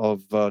of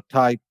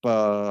type,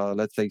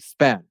 let's say,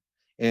 span,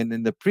 and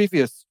in the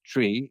previous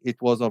tree,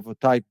 it was of a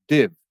type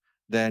div,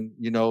 then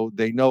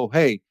they know,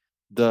 hey,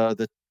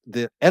 the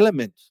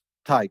element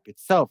type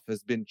itself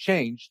has been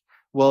changed.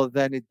 Well,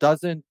 then it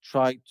doesn't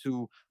try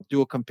to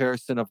do a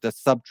comparison of the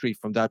subtree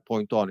from that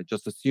point on. It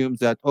just assumes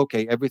that,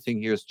 okay,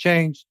 everything here has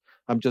changed.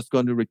 I'm just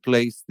going to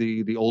replace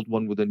the old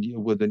one with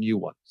a new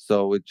one.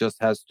 So it just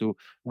has to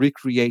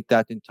recreate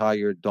that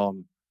entire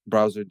DOM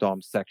browser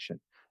DOM section,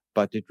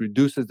 but it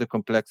reduces the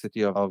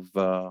complexity of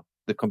the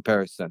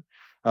comparison.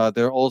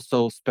 There are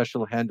also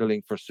special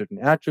handling for certain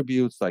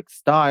attributes like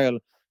style,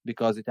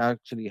 because it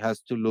actually has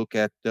to look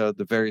at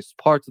the various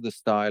parts of the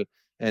style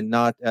and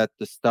not at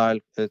the style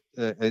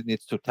in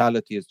its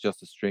totality as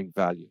just a string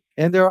value.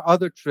 And there are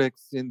other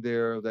tricks in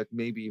there that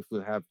maybe if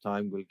we have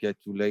time, we'll get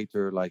to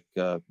later, like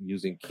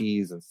using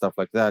keys and stuff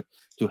like that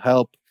to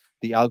help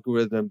the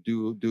algorithm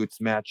do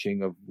its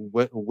matching of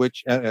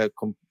which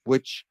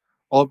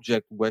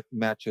object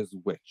matches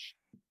which.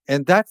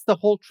 And that's the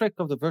whole trick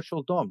of the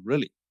virtual DOM,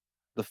 really.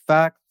 The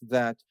fact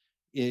that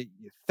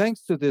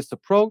thanks to this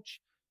approach,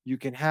 you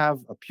can have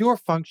a pure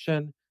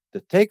function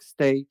that takes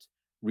state,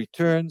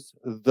 returns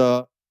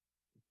the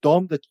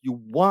DOM that you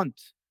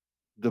want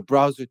the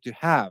browser to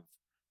have,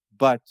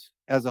 but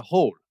as a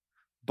whole,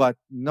 but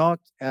not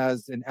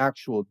as an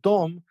actual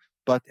DOM,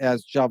 but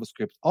as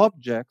JavaScript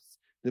objects,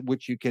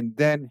 which you can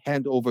then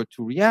hand over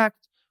to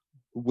React,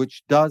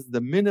 which does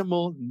the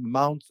minimal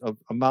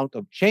amount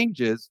of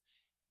changes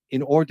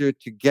in order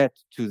to get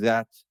to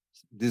that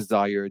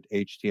desired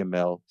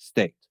HTML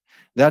state.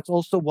 That's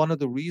also one of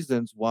the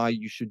reasons why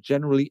you should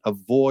generally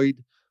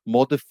avoid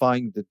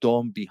modifying the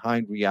DOM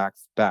behind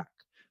React's back,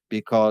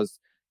 because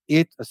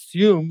it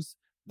assumes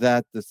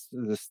that the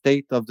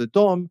state of the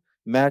DOM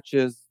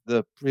matches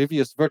the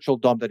previous virtual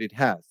DOM that it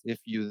has.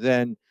 If you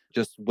then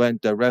just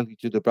went directly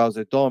to the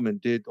browser DOM and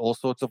did all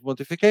sorts of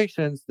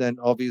modifications, then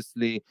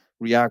obviously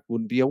React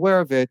wouldn't be aware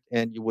of it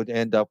and you would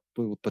end up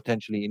with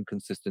potentially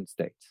inconsistent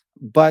states.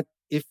 But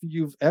if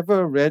you've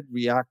ever read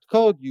React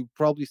code, you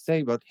probably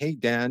say, "But hey,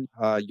 Dan,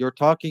 you're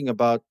talking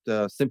about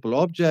simple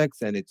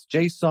objects and it's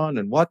JSON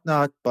and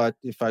whatnot. But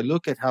if I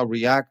look at how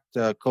React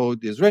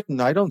code is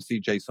written, I don't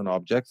see JSON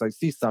objects. I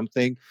see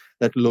something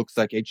that looks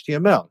like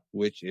HTML,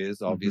 which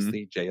is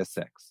obviously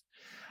JSX."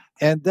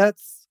 And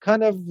that's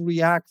kind of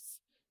React's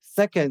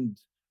second,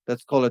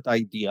 let's call it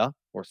idea,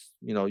 or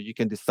you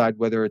can decide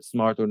whether it's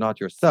smart or not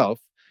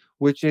yourself,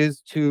 which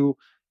is to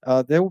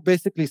they were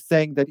basically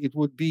saying that it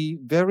would be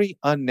very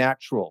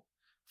unnatural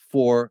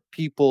for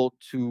people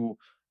to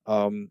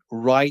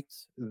create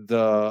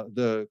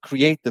the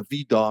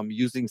VDOM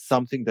using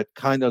something that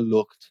kind of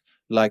looked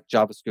like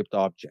JavaScript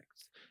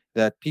objects.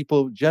 That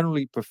people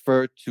generally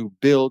prefer to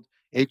build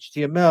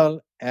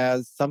HTML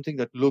as something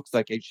that looks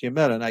like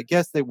HTML. And I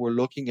guess they were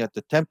looking at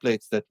the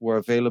templates that were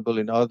available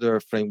in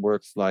other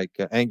frameworks like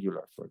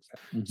Angular, for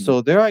example. Mm-hmm.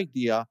 So their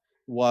idea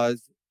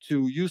was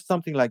to use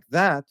something like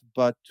that,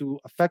 but to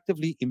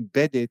effectively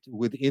embed it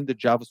within the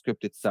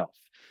JavaScript itself.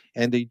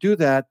 And they did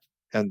that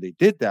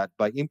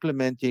by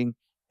implementing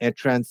a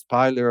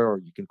transpiler, or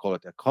you can call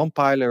it a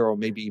compiler, or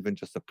maybe even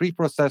just a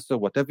preprocessor,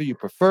 whatever you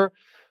prefer,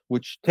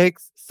 which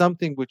takes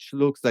something which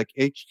looks like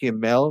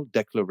HTML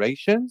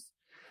declarations,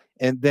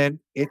 and then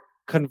it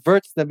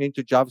converts them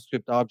into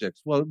JavaScript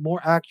objects. Well,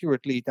 more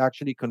accurately, it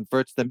actually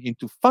converts them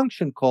into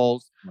function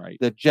calls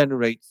that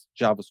generates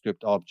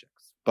JavaScript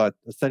objects. But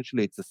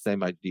essentially, it's the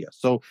same idea.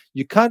 So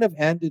you kind of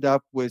ended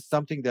up with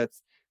something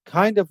that's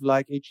kind of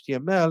like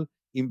HTML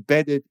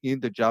embedded in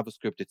the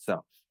JavaScript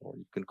itself, or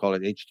you can call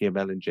it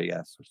HTML and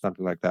JS or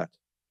something like that.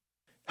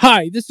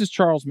 Hi, this is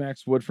Charles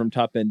Max Wood from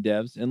Top End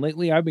Devs, and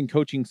lately I've been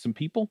coaching some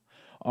people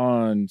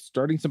on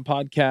starting some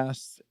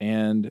podcasts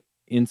and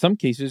in some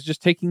cases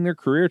just taking their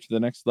career to the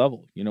next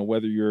level.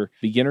 Whether you're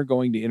beginner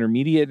going to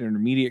intermediate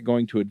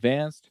going to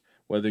advanced,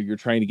 whether you're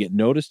trying to get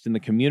noticed in the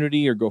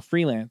community or go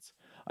freelance,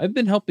 I've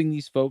been helping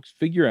these folks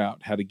figure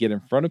out how to get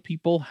in front of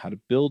people, how to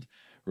build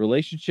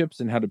relationships,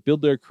 and how to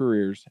build their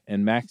careers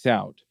and max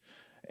out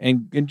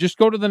and just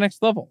go to the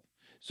next level.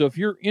 So if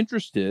you're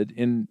interested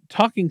in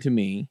talking to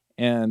me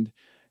and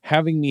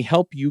having me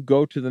help you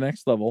go to the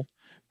next level,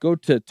 go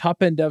to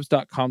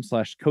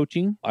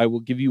topenddevs.com/coaching. I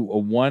will give you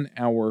a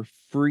 1-hour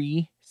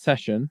free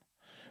session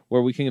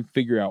where we can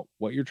figure out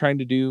what you're trying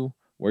to do,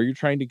 where you're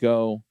trying to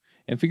go,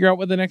 and figure out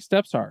what the next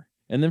steps are.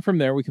 And then from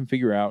there, we can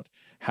figure out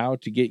how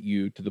to get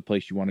you to the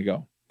place you want to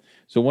go.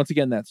 So once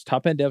again, that's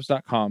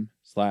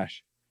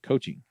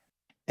topenddevs.com/coaching.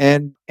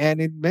 And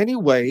in many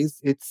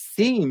ways, it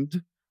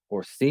seemed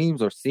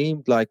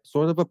like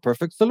sort of a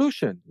perfect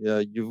solution.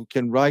 You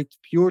can write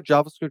pure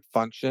JavaScript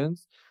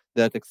functions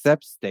that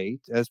accept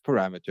state as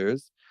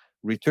parameters,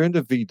 return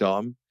the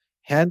VDOM,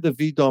 hand the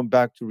VDOM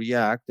back to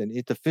React, and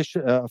it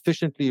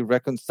efficiently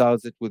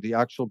reconciles it with the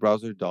actual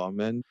browser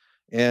DOM,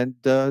 and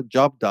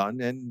job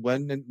done. And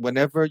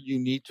whenever you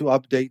need to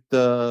update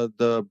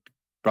the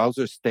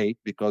browser state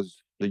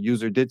because the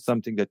user did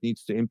something that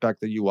needs to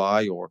impact the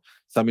UI or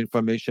some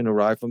information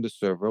arrived from the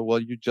server, well,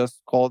 you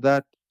just call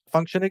that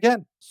function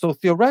again. So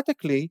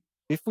theoretically,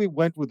 if we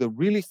went with a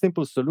really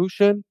simple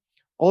solution,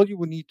 all you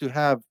would need to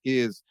have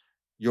is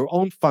your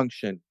own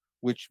function,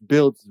 which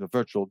builds the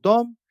virtual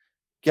DOM,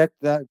 get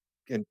that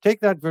and take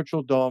that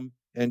virtual DOM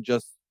and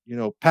just,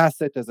 pass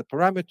it as a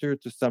parameter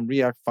to some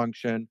React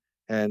function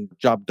and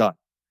job done.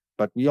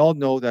 But we all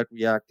know that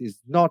React is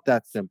not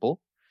that simple,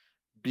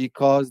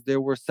 because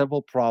there were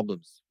several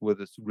problems with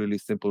this really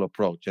simple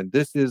approach. And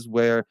this is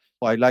where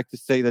I like to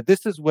say that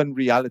this is when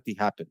reality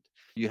happened.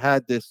 You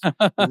had this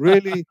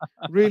really,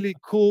 really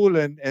cool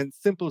and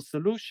simple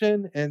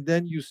solution, and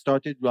then you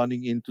started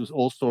running into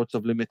all sorts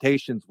of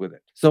limitations with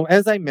it. So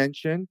as I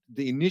mentioned,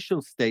 the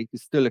initial state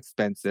is still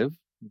expensive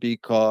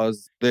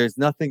because there's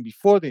nothing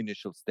before the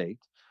initial state.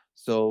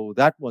 So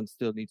that one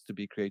still needs to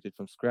be created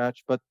from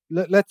scratch. But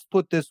let's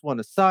put this one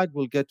aside.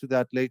 We'll get to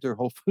that later,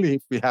 hopefully,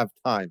 if we have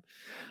time.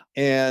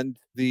 And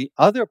the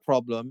other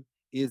problem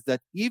is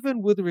that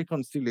even with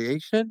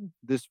reconciliation,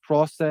 this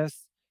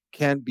process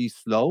can be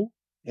slow,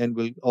 and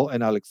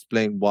I'll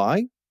explain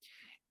why.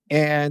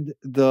 And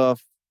the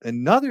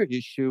another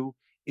issue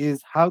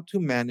is how to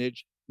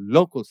manage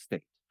local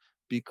state,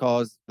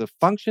 because the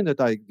function that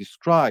I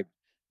described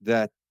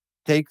that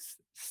takes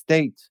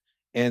state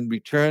and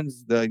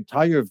returns the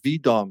entire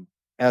VDOM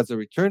as a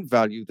return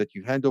value that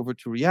you hand over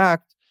to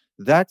React,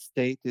 that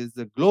state is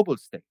a global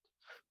state.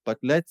 But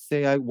let's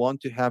say I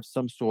want to have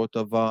some sort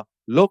of a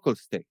local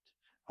state.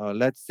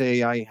 Let's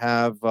say I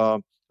have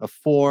a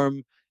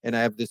form and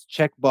I have this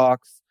checkbox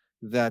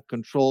that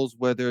controls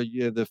whether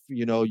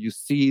you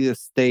see the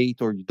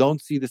state or you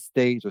don't see the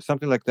state or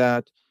something like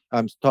that.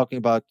 I'm talking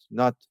about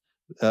not.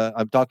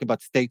 I'm talking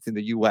about states in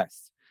the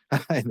U.S.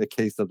 in the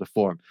case of the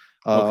form,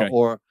 Okay.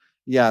 or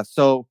yeah.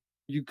 So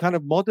you kind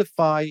of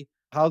modify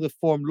how the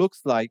form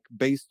looks like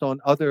based on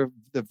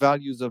the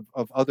values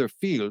of other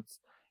fields.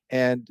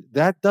 And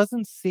that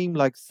doesn't seem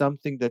like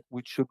something that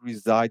which should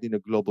reside in a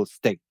global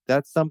state.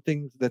 That's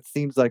something that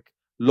seems like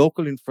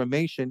local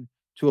information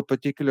to a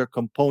particular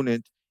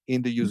component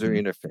in the user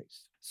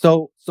interface.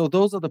 So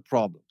those are the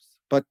problems.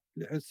 But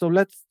so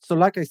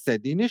like I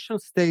said, the initial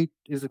state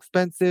is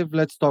expensive.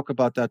 Let's talk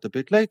about that a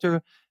bit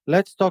later.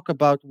 Let's talk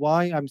about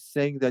why I'm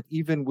saying that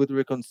even with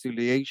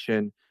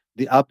reconciliation,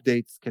 the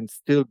updates can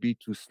still be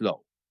too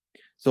slow.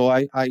 So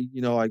I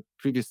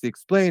previously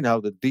explained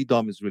how the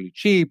VDOM is really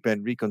cheap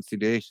and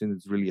reconciliation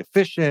is really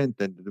efficient,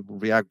 and the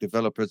React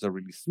developers are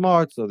really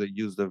smart, so they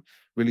use the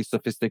really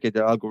sophisticated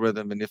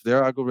algorithm. And if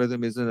their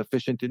algorithm isn't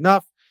efficient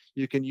enough,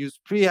 you can use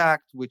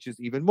Preact, which is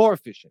even more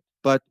efficient.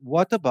 But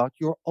what about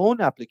your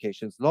own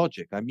application's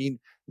logic? I mean,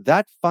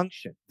 that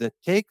function that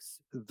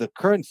takes the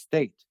current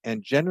state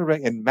and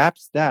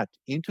maps that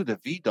into the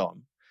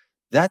VDOM,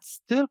 that's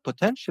still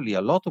potentially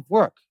a lot of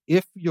work.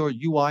 If your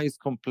UI is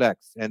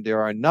complex and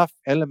there are enough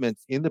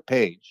elements in the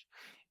page,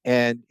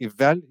 and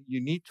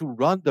you need to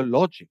run the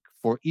logic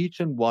for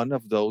each and one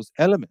of those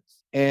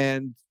elements.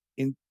 And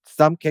in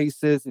some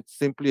cases, it's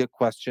simply a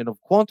question of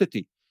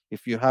quantity.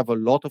 If you have a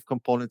lot of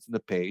components in the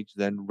page,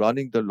 then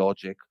running the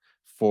logic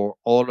for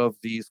all of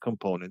these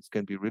components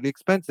can be really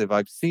expensive.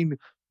 I've seen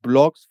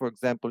blogs, for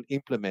example,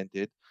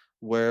 implemented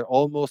where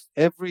almost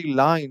every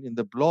line in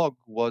the blog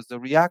was a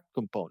React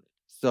component.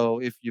 So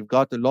if you've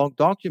got a long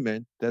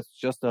document, that's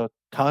just a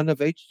ton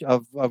of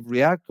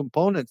React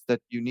components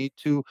that you need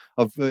to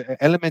of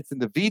elements in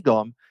the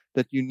VDOM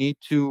that you need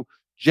to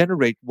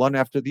generate one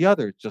after the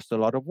other. It's just a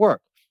lot of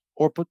work.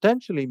 Or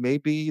potentially,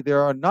 maybe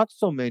there are not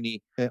so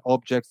many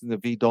objects in the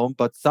VDOM,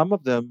 but some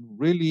of them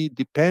really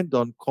depend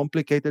on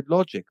complicated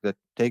logic that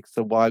takes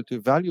a while to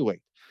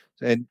evaluate.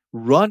 And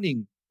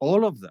running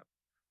all of them,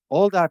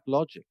 all that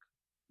logic,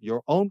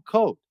 your own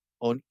code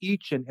on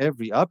each and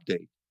every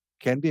update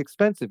can be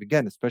expensive,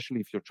 again,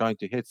 especially if you're trying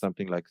to hit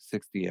something like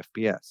 60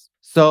 FPS.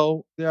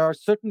 So there are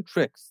certain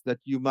tricks that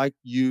you might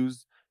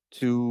use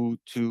to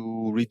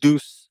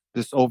reduce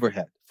this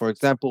overhead. For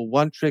example,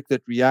 one trick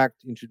that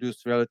React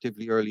introduced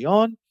relatively early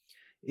on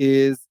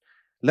is,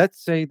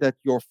 let's say that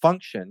your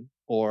function,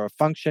 or a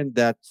function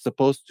that's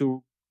supposed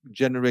to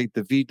generate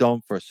the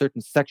VDOM for a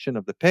certain section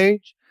of the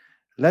page,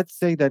 let's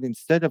say that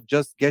instead of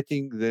just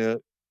getting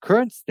the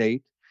current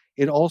state,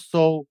 it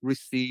also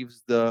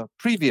receives the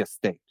previous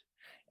state.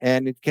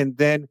 And it can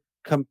then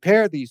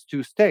compare these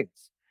two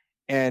states.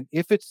 And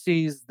if it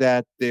sees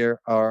that they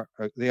are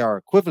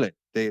equivalent,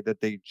 that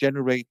they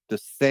generate the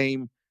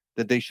same,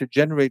 that they should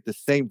generate the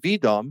same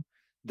VDOM,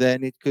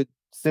 then it could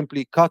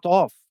simply cut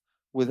off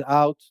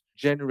without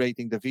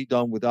generating the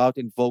VDOM, without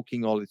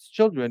invoking all its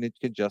children. It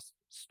could just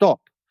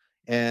stop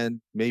and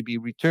maybe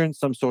return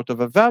some sort of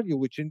a value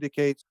which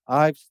indicates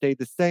I've stayed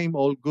the same,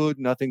 all good,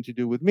 nothing to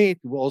do with me. It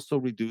will also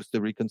reduce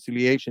the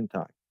reconciliation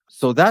time.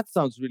 So that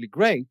sounds really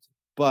great,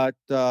 but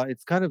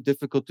it's kind of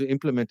difficult to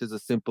implement as a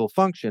simple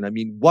function. I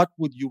mean, what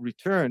would you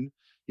return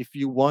if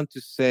you want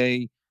to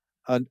say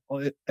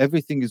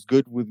everything is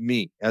good with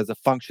me as a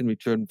function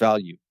return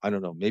value? I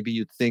don't know. Maybe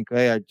you'd think,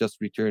 hey, I just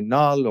return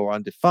null or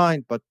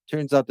undefined, but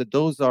turns out that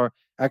those are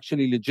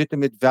actually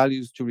legitimate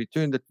values to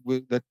return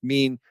that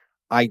mean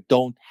I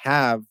don't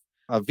have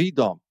a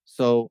VDOM.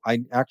 So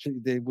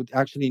they would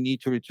actually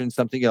need to return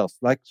something else.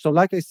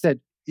 Like I said,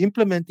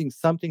 implementing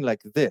something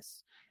like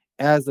this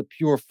as a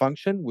pure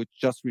function, which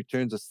just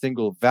returns a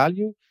single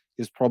value,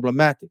 is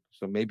problematic.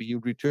 So maybe you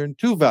return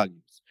two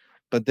values,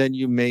 but then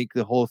you make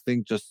the whole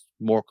thing just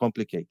more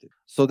complicated.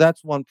 So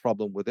that's one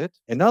problem with it.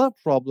 Another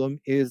problem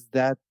is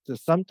that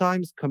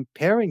sometimes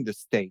comparing the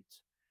state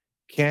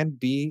can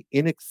be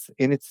in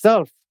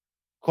itself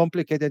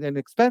complicated and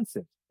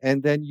expensive.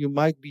 And then you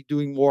might be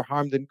doing more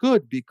harm than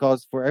good,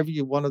 because for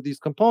every one of these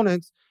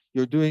components,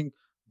 you're doing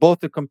both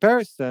the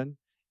comparison,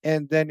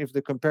 and then if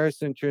the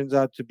comparison turns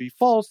out to be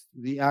false,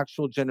 the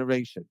actual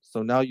generation.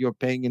 So now you're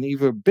paying an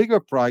even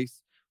bigger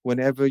price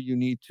whenever you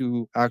need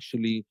to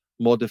actually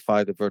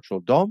modify the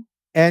virtual DOM.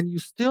 And you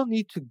still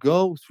need to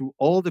go through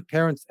all the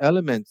parents'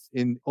 elements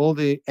in all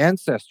the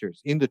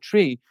ancestors in the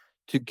tree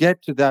to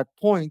get to that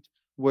point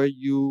where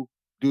you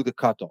do the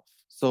cutoff.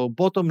 So,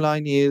 bottom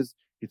line is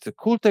it's a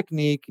cool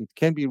technique. It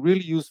can be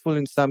really useful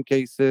in some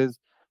cases,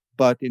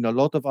 but in a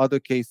lot of other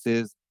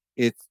cases,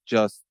 it's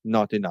just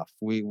not enough.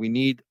 We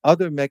need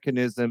other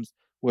mechanisms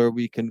where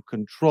we can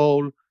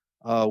control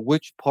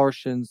which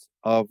portions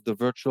of the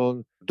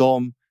virtual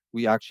DOM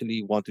we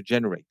actually want to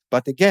generate.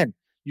 But again,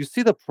 you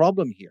see the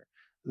problem here.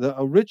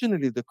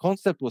 Originally, the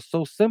concept was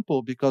so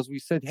simple because we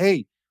said,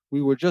 hey,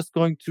 we were just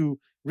going to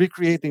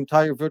recreate the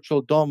entire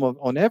virtual DOM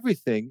on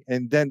everything.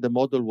 And then the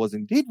model was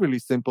indeed really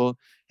simple.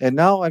 And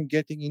now I'm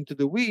getting into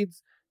the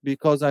weeds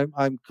because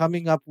I'm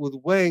coming up with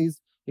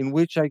ways in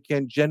which I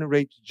can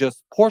generate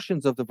just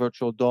portions of the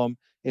virtual DOM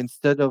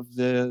instead of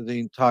the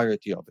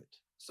entirety of it.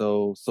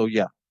 So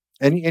yeah.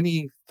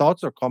 Any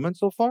thoughts or comments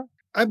so far?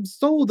 I'm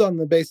sold on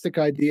the basic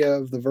idea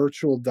of the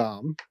virtual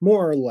DOM,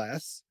 more or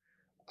less.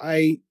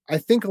 I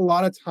think a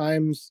lot of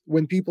times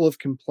when people have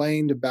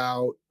complained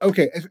about,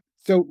 okay,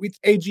 so it's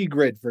AG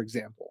Grid, for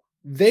example,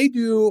 they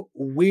do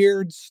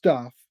weird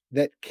stuff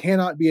that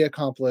cannot be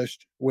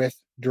accomplished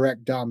with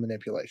direct DOM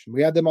manipulation.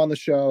 We had them on the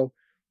show.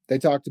 They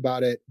talked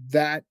about it.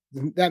 That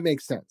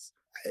makes sense.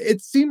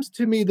 It seems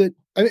to me that,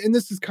 and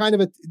this is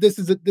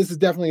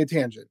definitely a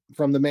tangent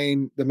from the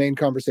main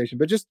conversation,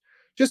 but just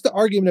the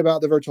argument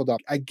about the virtual DOM.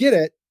 I get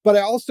it, but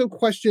I also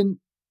question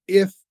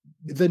if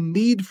the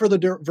need for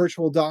the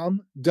virtual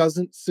DOM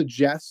doesn't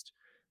suggest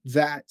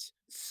that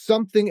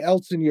something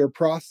else in your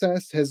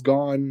process has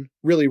gone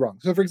really wrong.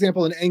 So, for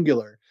example, in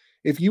Angular,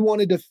 if you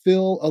wanted to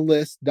fill a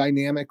list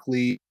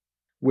dynamically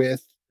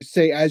with,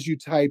 say, as you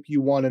type,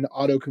 you want an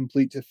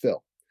autocomplete to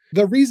fill.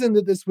 The reason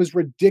that this was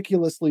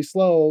ridiculously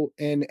slow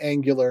in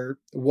Angular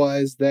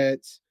was that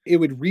it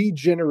would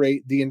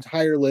regenerate the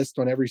entire list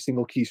on every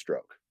single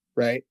keystroke,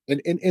 right?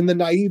 In the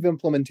naive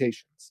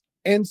implementations.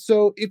 And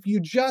so if you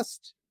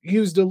just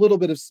used a little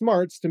bit of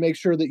smarts to make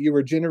sure that you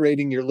were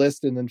generating your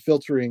list and then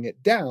filtering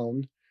it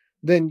down,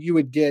 then you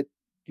would get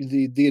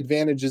the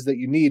advantages that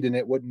you need, and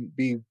it wouldn't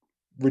be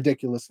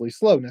ridiculously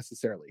slow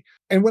necessarily.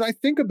 And when I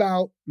think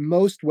about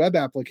most web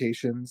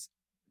applications,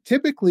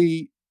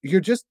 typically you're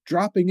just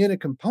dropping in a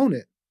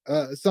component,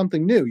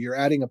 something new. You're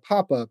adding a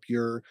pop-up.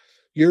 You're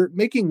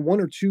making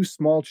one or two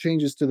small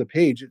changes to the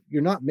page.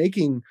 You're not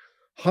making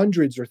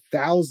hundreds or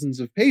thousands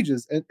of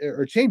pages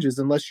or changes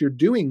unless you're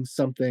doing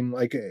something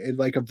like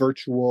a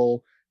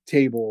virtual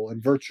table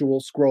and virtual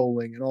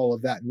scrolling and all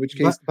of that. In which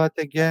case,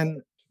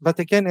 but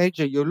again,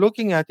 AJ, you're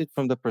looking at it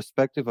from the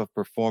perspective of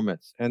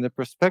performance, and the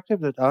perspective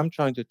that I'm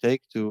trying to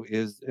take you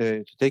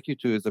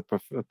to is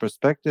a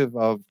perspective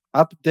of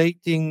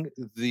updating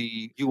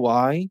the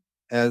UI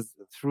as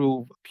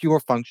through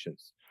pure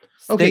functions,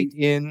 state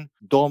in,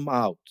 DOM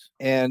out,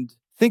 and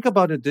think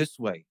about it this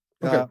way.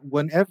 Okay.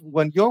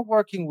 When you're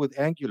working with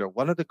Angular,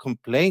 one of the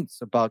complaints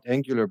about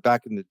Angular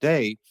back in the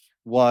day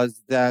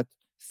was that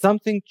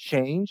something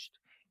changed,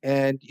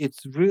 and it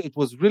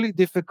was really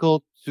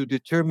difficult to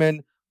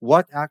determine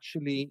what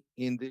actually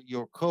in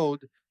your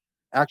code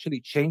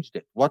actually changed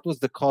it. What was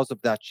the cause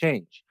of that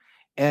change?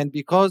 And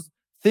because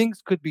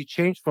things could be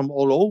changed from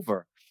all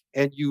over,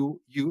 and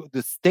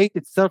the state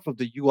itself of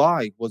the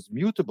UI was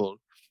mutable,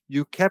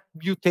 you kept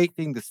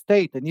mutating the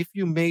state. And if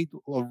you made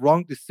a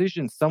wrong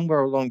decision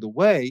somewhere along the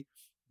way,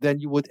 then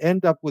you would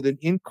end up with an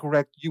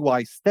incorrect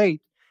UI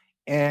state.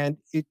 And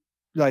it,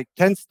 like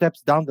 10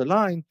 steps down the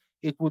line,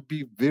 it would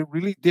be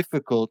really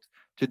difficult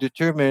to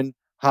determine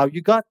how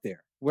you got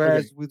there.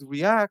 Whereas with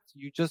React,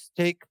 you just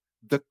take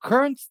the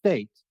current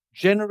state,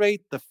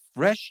 generate the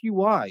fresh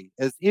UI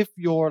as if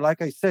you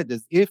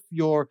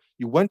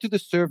went to the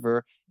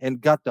server and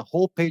got the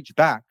whole page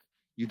back.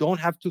 You don't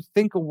have to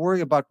think or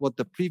worry about what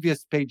the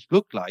previous page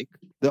looked like.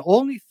 The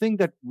only thing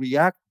that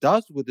React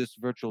does with this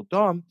virtual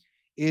DOM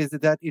is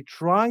that it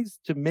tries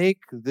to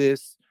make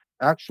this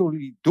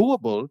actually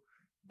doable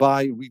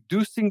by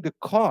reducing the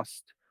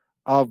cost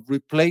of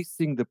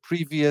replacing the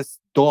previous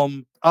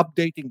DOM,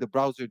 updating the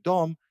browser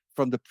DOM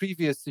from the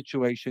previous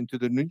situation to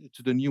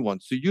the new one.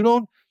 So you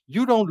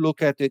don't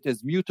look at it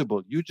as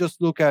mutable. You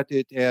just look at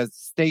it as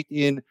state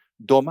in,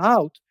 DOM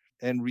out,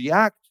 and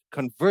React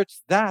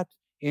converts that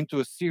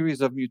into a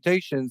series of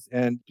mutations.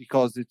 And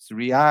because it's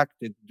React,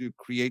 it's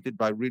created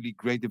by really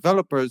great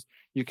developers,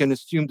 you can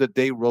assume that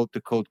they wrote the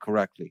code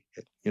correctly.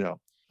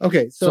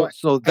 Okay, so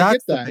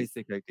that's the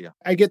basic idea.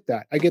 I get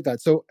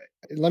that. So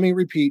let me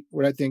repeat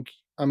what I think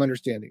I'm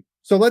understanding.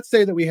 So let's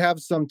say that we have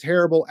some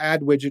terrible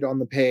ad widget on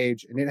the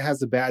page and it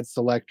has a bad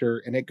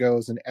selector and it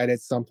goes and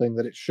edits something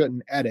that it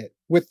shouldn't edit.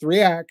 With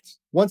React,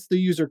 once the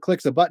user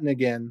clicks a button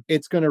again,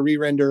 it's going to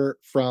re-render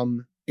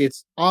from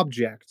its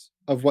object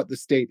of what the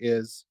state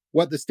is,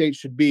 what the state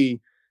should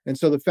be. And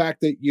so the fact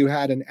that you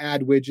had an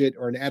ad widget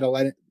or an ad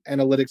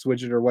analytics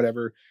widget or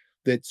whatever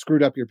that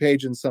screwed up your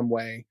page in some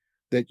way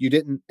that you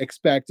didn't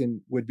expect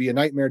and would be a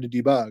nightmare to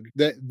debug,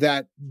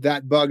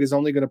 that bug is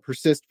only going to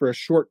persist for a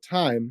short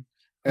time.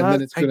 And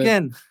then it's going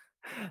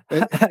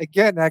to...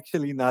 Again,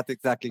 actually not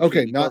exactly true.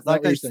 Okay, not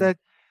like I said,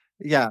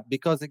 Yeah,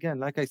 because again,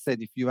 like I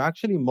said, if you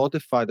actually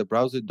modify the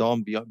browser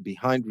DOM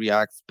behind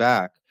React's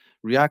back,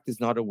 React is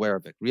not aware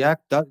of it.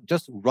 React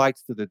just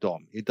writes to the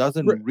DOM. It Right.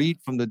 doesn't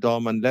read from the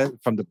DOM unless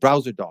from the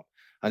browser DOM,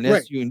 Right.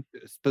 unless you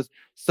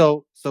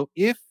so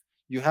if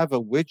you have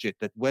a widget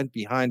that went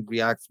behind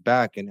React's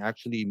back and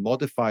actually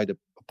modified a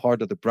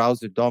part of the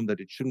browser DOM that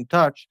it shouldn't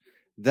touch,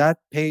 that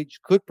page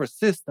could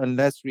persist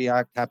unless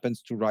React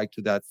happens to write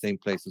to that same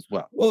place as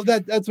well. Well,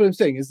 that's what I'm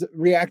saying is that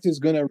React is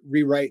going to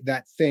rewrite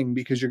that thing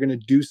because you're going to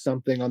do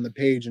something on the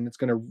page and it's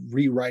going to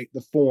rewrite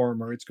the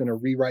form or it's going to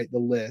rewrite the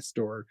list.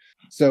 Or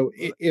so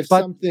if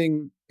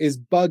something is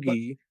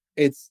buggy,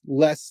 it's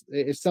less.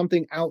 If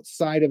something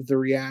outside of the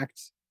React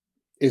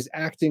is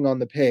acting on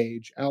the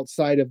page,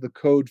 outside of the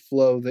code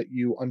flow that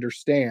you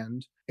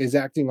understand is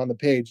acting on the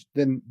page,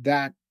 then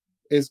that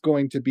is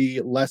going to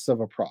be less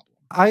of a problem.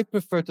 I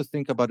prefer to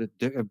think about it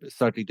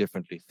slightly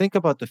differently. Think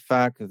about the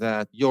fact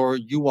that your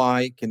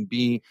UI can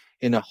be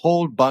in a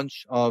whole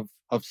bunch of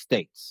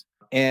states.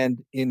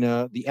 And in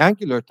the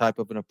Angular type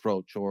of an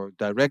approach or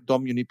direct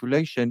DOM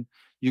manipulation,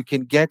 you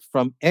can get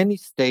from any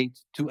state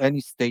to any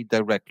state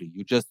directly.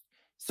 You just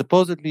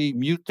supposedly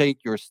mutate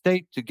your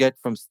state to get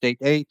from state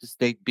A to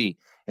state B.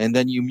 And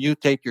then you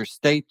mutate your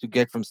state to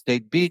get from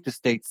state B to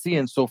state C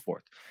and so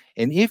forth.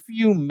 And if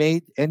you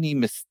made any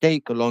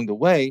mistake along the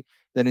way,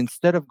 then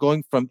instead of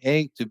going from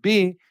A to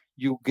B,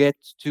 you get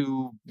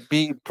to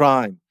B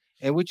prime,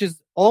 and which is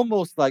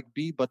almost like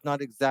B, but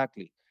not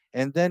exactly.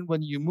 And then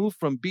when you move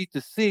from B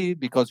to C,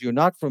 because you're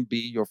not from B,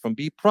 you're from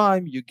B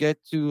prime, you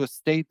get to a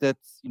state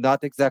that's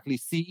not exactly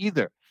C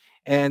either.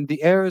 And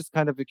the errors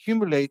kind of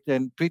accumulate,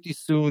 and pretty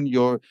soon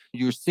you're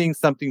seeing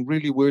something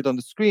really weird on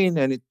the screen,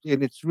 and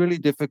it's really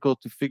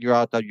difficult to figure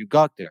out how you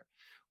got there.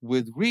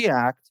 With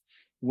React,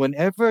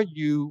 whenever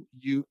you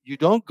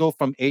don't go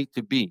from A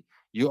to B,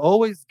 you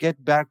always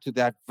get back to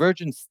that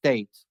virgin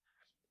state.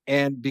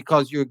 And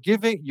because you're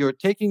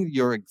taking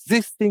your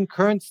existing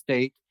current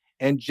state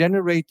and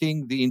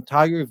generating the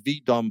entire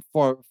VDOM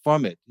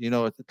from it,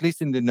 at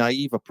least in the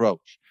naive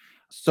approach.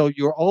 So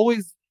you're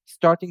always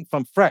starting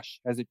from fresh,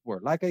 as it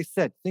were. Like I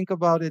said, think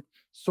about it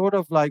sort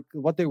of like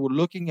what they were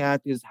looking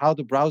at is how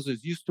the browsers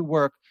used to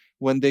work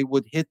when they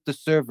would hit the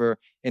server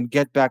and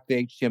get back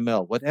the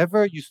HTML.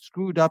 Whatever you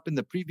screwed up in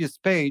the previous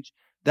page,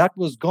 that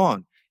was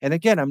gone. And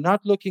again, I'm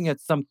not looking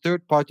at some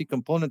third-party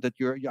component that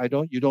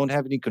you don't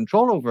have any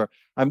control over.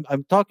 I'm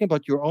talking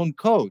about your own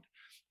code.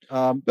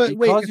 But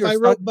wait, if I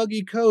wrote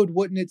buggy code,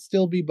 wouldn't it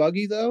still be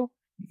buggy though?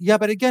 Yeah,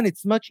 but again,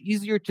 it's much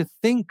easier to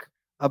think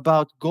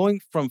about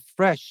going from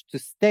fresh to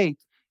state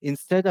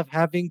instead of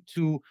having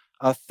to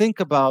think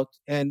about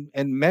and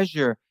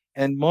measure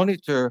and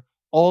monitor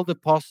all the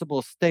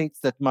possible states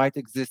that might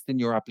exist in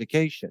your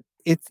application.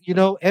 It's,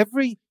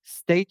 every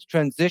state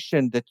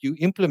transition that you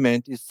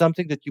implement is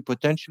something that you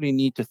potentially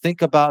need to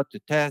think about, to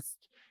test,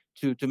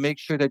 to make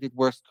sure that it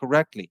works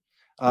correctly.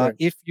 Right.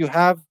 If you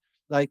have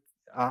like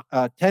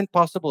 10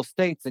 possible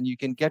states and you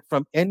can get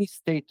from any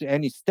state to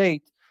any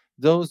state,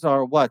 those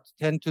are what?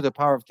 10 to the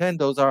power of 10.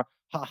 Those are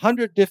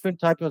 100 different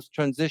types of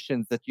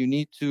transitions that you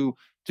need to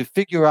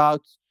figure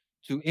out,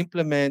 to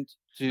implement,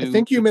 I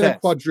think you meant a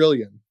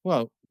quadrillion.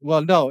 Well,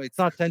 no, it's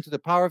not 10 to the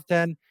power of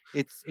 10.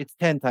 It's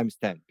 10 times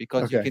 10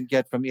 because you can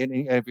get from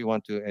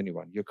everyone to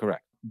anyone. You're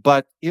correct.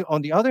 But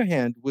on the other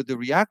hand, with the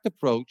React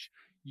approach,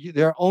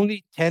 there are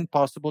only 10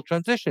 possible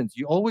transitions.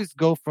 You always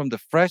go from the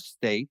fresh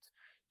state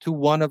to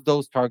one of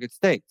those target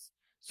states.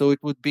 So it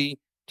would be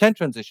 10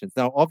 transitions.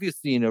 Now,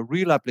 obviously, in a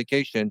real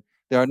application,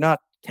 there are not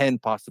 10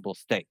 possible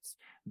states.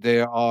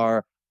 There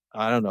are,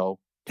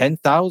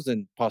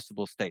 10,000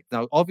 possible states.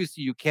 Now,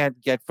 obviously, you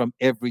can't get from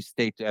every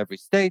state to every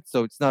state.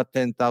 So it's not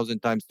 10,000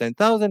 times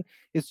 10,000.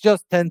 It's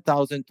just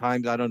 10,000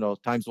 times,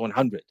 times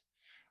 100.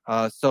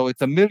 So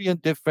it's a million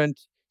different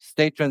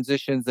state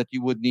transitions that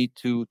you would need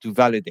to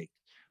validate.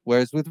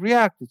 Whereas with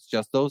React, it's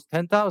just those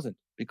 10,000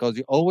 because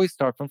you always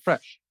start from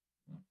fresh.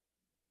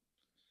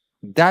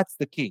 That's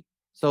the key.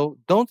 So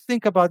don't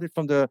think about it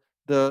from the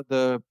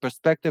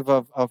perspective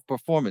of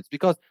performance.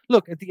 Because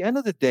look, at the end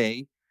of the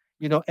day,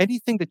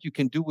 anything that you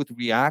can do with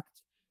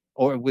React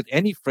or with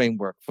any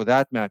framework for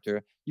that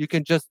matter, you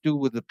can just do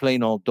with the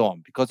plain old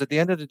DOM. Because at the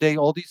end of the day,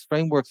 all these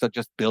frameworks are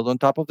just built on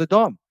top of the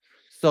DOM.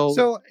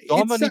 So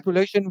DOM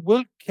manipulation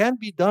can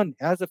be done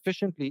as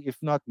efficiently, if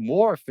not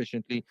more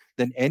efficiently,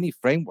 than any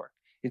framework.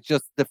 It's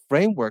just the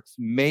frameworks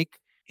make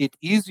it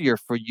easier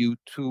for you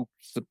to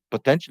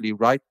potentially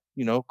write,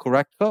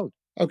 correct code.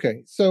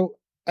 Okay, so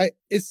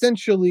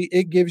essentially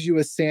it gives you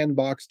a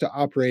sandbox to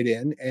operate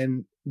in,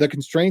 and the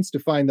constraints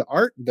define the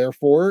art.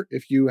 Therefore,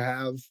 if you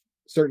have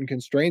certain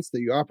constraints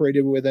that you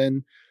operated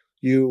within,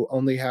 you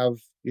only have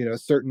a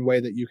certain way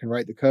that you can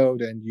write the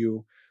code, and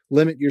you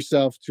limit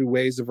yourself to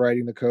ways of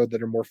writing the code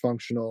that are more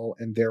functional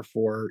and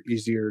therefore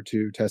easier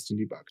to test and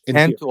debug.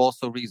 And to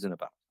also reason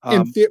about.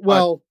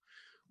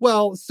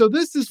 Well, so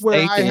this is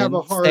where I have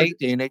a hard state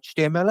in,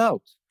 HTML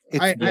out.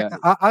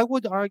 I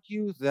would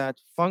argue that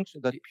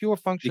pure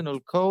functional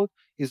code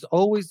is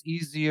always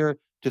easier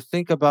to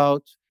think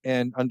about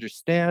and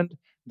understand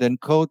than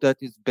code that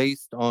is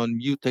based on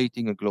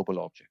mutating a global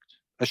object.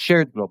 a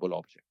shared global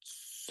object.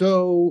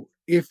 So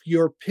if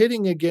you're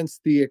pitting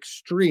against the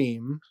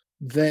extreme,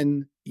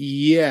 then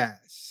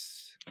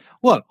yes.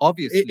 Well,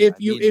 obviously,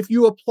 If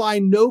you apply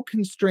no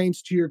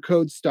constraints to your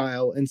code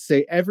style and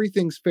say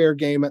everything's fair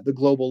game at the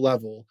global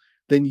level,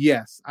 then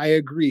yes, I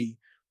agree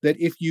that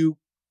if you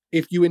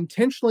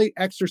intentionally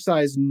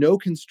exercise no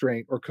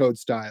constraint or code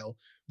style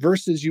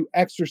versus you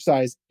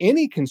exercise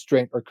any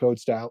constraint or code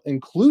style,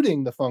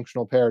 including the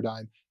functional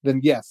paradigm,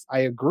 then yes, I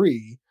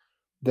agree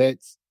that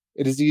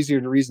it is easier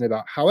to reason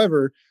about.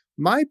 However,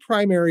 my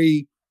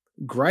primary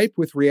gripe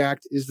with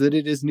React is that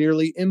it is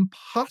nearly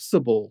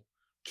impossible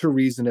to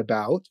reason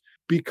about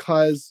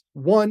because,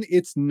 one,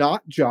 it's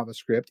not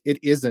JavaScript. It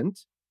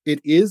isn't. It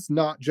is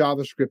not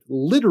JavaScript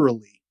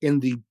literally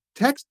in the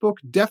textbook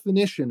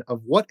definition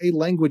of what a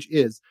language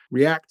is.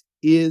 React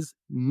is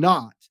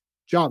not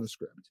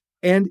JavaScript.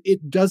 And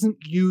it doesn't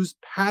use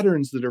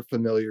patterns that are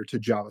familiar to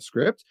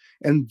JavaScript.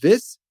 And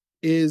this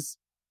is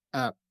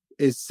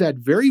said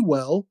very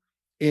well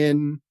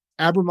in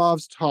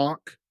Abramov's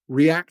talk,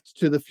 React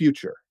to the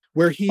Future,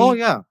 where he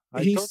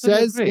totally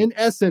says, agree. In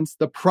essence,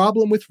 the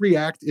problem with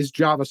React is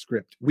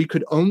JavaScript. We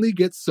could only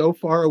get so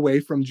far away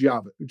from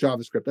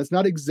JavaScript. That's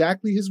not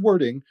exactly his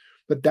wording,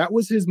 but that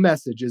was his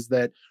message, is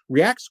that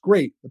React's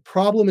great. The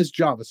problem is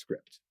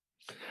JavaScript.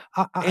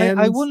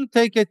 I wouldn't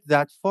take it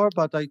that far,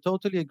 but I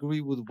totally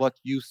agree with what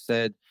you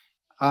said.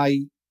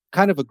 I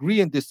kind of agree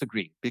and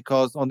disagree,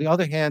 because on the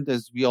other hand,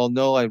 as we all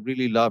know, I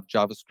really love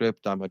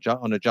JavaScript. I'm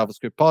on a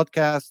JavaScript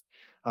podcast.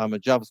 I'm a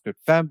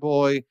JavaScript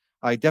fanboy.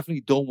 I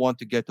definitely don't want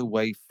to get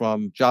away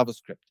from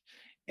JavaScript.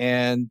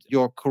 And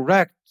you're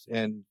correct.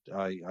 And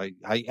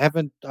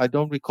I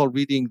don't recall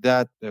reading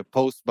that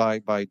post by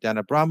Dan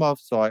Abramov,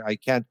 so I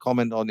can't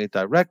comment on it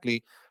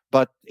directly.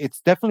 But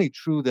it's definitely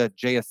true that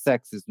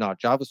JSX is not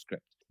JavaScript.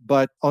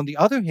 But on the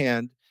other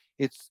hand,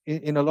 it's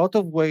in a lot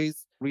of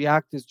ways,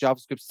 React is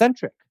JavaScript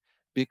centric,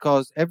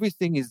 because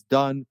everything is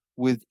done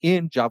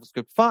within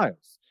JavaScript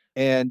files.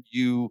 And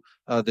the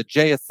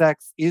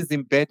JSX is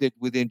embedded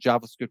within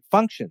JavaScript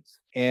functions.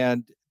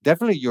 And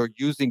definitely you're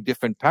using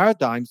different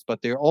paradigms,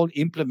 but they're all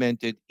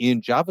implemented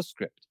in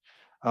JavaScript.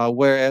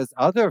 Whereas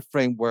other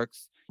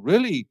frameworks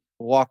really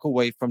walk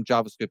away from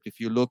JavaScript. If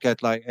you look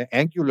at like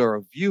Angular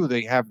or Vue,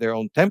 they have their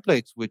own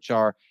templates,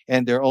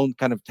 and their own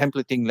kind of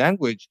templating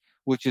language,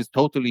 which is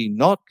totally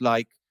not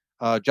like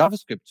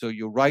JavaScript. So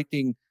you're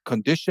writing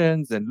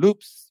conditions and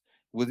loops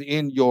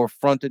within your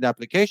front-end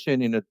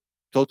application in a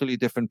totally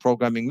different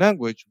programming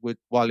language.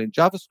 While in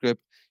JavaScript,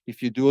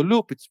 if you do a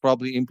loop, it's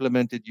probably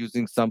implemented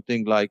using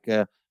something like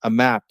a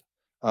map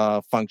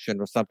function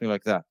or something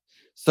like that.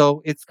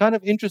 So it's kind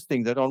of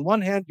interesting that on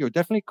one hand, you're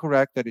definitely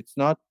correct that it's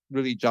not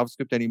really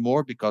JavaScript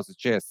anymore because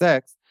it's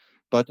JSX.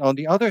 But on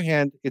the other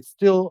hand, it's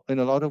still in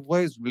a lot of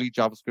ways really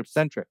JavaScript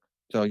centric.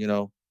 So,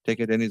 take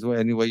it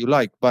any way you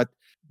like. But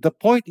the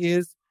point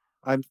is,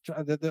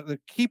 the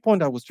key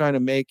point I was trying to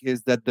make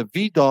is that the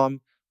VDOM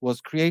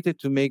was created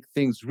to make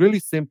things really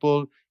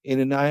simple.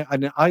 In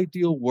an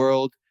ideal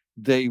world,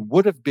 they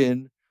would have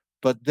been,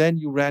 but then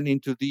you ran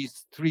into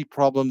these three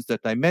problems that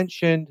I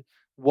mentioned.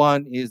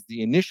 One is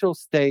the initial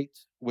state,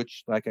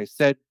 which, like I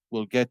said,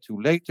 we'll get to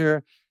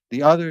later.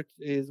 The other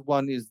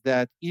one is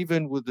that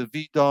even with the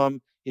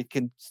VDOM, it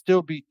can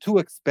still be too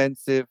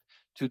expensive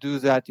to do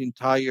that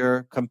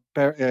entire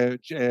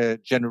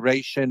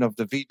generation of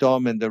the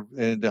VDOM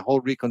and the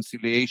whole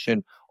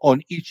reconciliation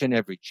on each and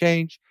every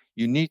change.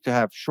 You need to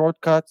have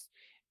shortcuts.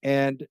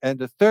 And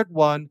the third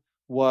one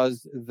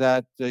was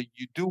that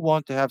you do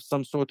want to have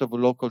some sort of a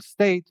local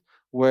state,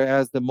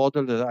 whereas the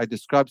model that I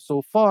described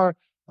so far,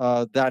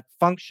 that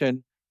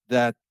function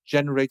that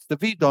generates the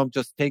VDOM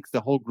just takes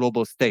the whole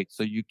global state.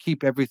 So you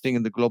keep everything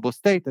in the global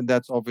state, and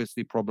that's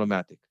obviously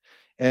problematic.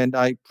 And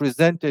I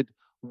presented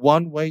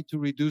one way to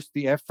reduce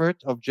the effort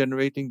of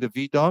generating the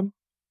VDOM,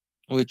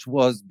 which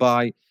was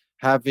by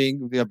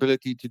having the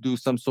ability to do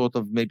some sort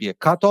of maybe a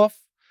cutoff,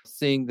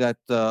 saying that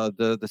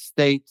the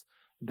state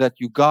that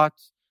you got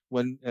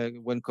when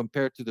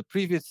compared to the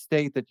previous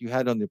state that you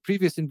had on the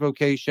previous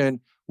invocation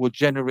would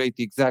generate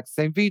the exact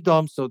same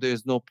VDOM, so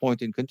there's no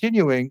point in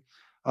continuing.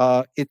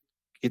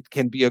 It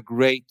can be a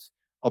great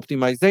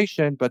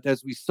optimization, but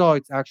as we saw,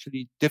 it's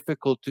actually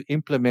difficult to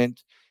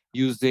implement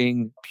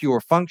using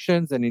pure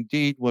functions. And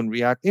indeed, when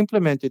React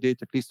implemented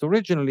it, at least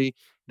originally,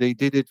 they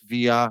did it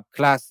via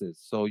classes.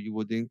 So you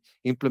would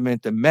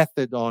implement a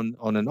method on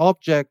an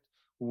object,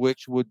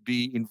 which would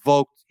be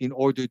invoked in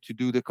order to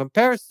do the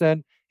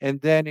comparison. And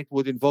then it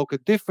would invoke a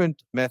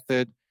different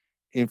method.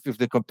 If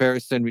the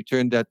comparison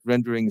returned that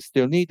rendering is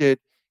still needed,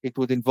 it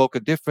would invoke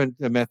a different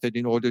method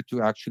in order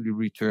to actually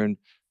return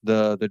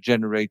the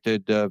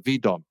generated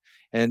VDOM.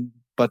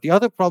 But the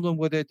other problem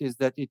with it is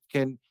that it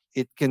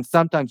can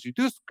sometimes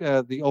reduce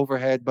the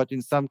overhead, but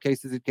in some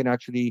cases it can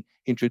actually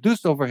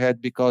introduce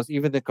overhead because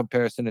even the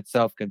comparison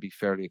itself can be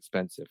fairly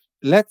expensive.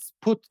 Let's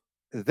put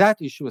that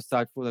issue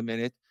aside for a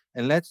minute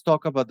and let's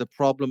talk about the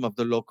problem of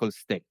the local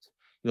state.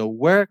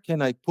 Where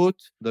can I put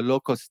the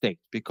local state?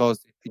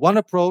 Because one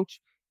approach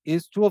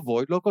is to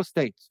avoid local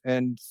states,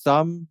 and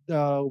some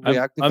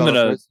React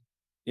developers.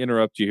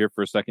 interrupt you here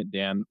for a second,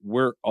 Dan.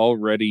 We're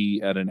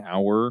already at an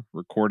hour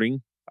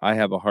recording. I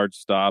have a hard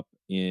stop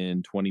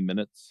in 20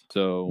 minutes.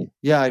 So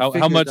Yeah,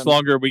 how much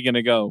longer are we going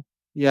to go?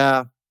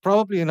 Yeah,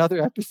 probably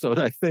another episode,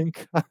 I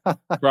think.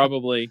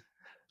 Probably.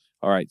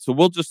 All right. So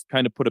we'll just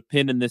kind of put a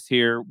pin in this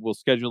here. We'll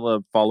schedule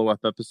a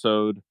follow-up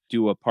episode,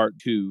 do a part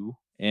 2.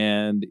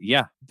 And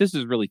yeah, this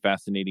is really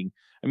fascinating.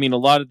 I mean, a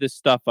lot of this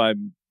stuff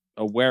I'm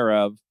aware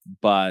of,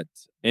 but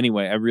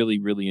anyway, I really,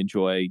 really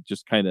enjoy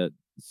just kind of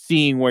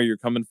seeing where you're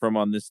coming from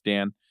on this,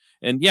 Dan.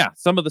 And yeah,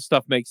 some of the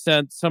stuff makes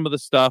sense. Some of the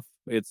stuff,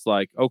 it's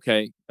like,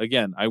 okay,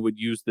 again, I would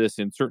use this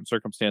in certain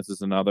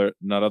circumstances and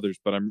not others,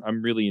 but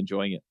I'm really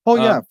enjoying it. Oh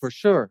yeah, for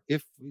sure.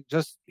 If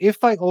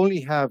I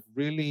only have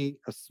really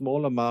a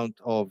small amount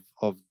of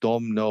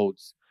DOM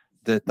nodes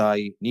that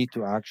I need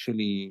to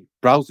actually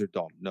browser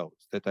DOM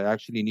nodes that I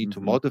actually need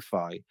to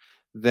modify,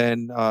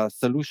 then a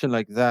solution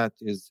like that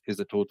is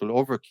a total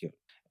overkill.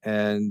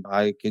 And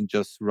I can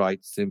just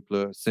write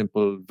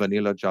simple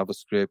vanilla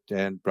JavaScript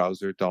and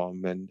browser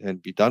DOM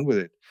and be done with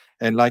it.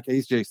 And like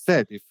AJ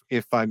said,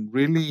 if I'm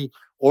really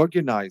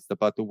organized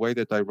about the way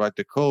that I write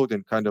the code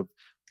and kind of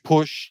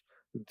push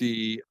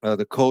the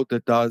code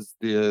that does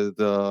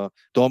the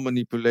DOM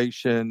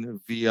manipulation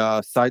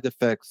via side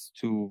effects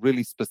to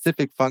really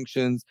specific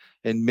functions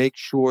and make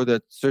sure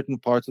that certain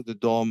parts of the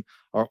DOM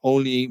are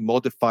only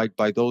modified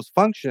by those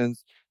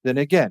functions, then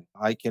again,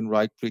 I can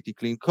write pretty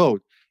clean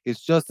code.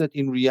 It's just that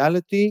in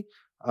reality,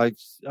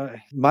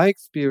 my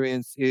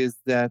experience is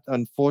that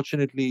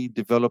unfortunately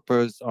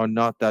developers are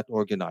not that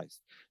organized.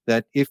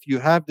 That if you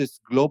have this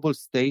global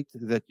state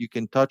that you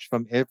can touch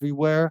from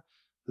everywhere,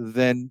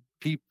 then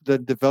the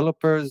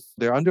developers,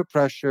 they're under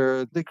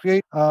pressure. They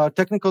create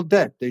technical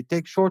debt. They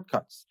take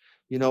shortcuts.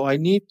 I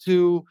need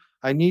to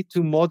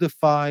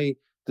modify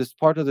this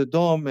part of the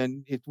DOM,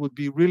 and it would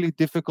be really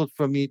difficult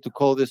for me to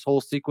call this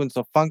whole sequence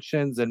of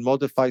functions and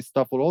modify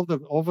stuff all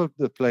over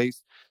the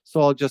place.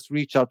 So I'll just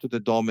reach out to the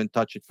DOM and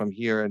touch it from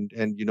here, and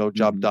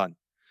job done.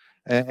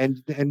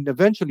 And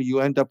eventually you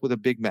end up with a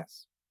big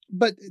mess.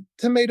 But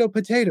tomato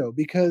potato,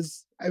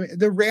 because I mean,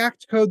 the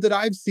React code that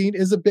I've seen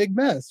is a big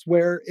mess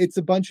where it's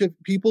a bunch of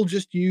people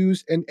just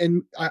use,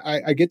 and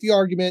I get the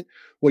argument,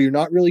 well, you're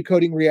not really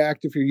coding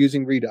React if you're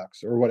using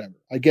Redux or whatever.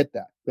 I get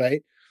that,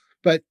 right?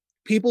 But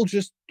people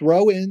just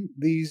throw in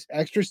these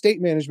extra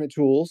state management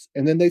tools,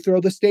 and then they throw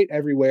the state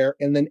everywhere,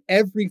 and then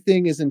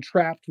everything is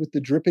entrapped with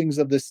the drippings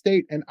of the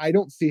state. And I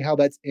don't see how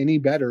that's any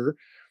better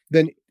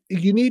than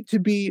you need to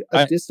be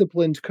a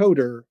disciplined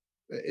coder.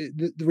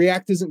 The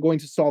React isn't going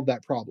to solve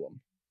that problem.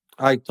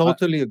 I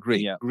totally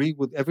agree. Agree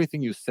with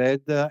everything you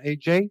said,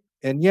 AJ.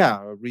 And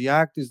yeah,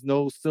 React is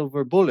no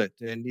silver bullet.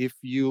 And if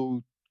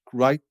you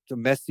write the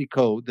messy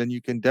code, then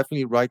you can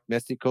definitely write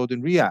messy code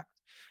in React.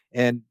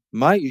 And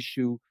my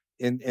issue,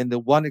 and the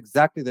one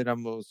exactly that I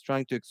was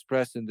trying to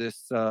express in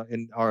this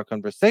in our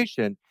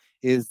conversation,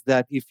 is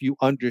that if you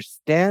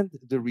understand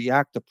the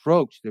React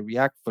approach, the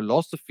React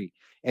philosophy,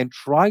 and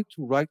try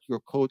to write your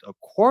code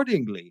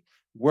accordingly,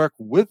 work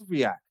with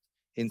React,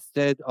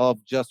 instead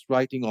of just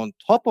writing on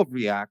top of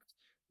React,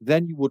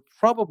 then you would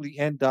probably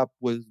end up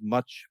with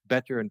much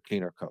better and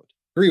cleaner code.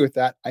 Agree with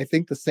that. I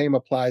think the same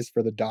applies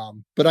for the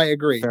DOM, but I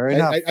agree. Fair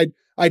enough.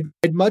 I'd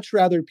much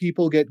rather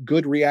people get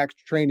good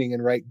React training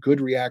and write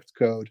good React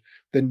code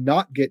than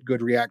not get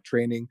good React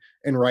training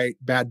and write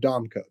bad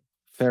DOM code.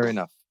 Fair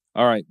enough.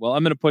 All right. Well,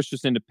 I'm going to push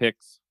this into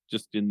picks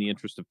just in the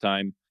interest of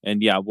time.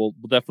 And yeah, we'll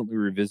definitely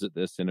revisit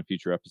this in a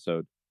future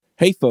episode.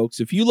 Hey, folks,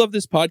 if you love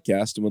this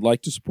podcast and would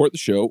like to support the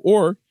show,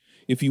 or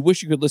if you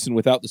wish you could listen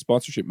without the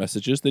sponsorship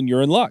messages, then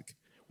you're in luck.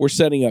 We're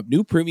setting up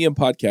new premium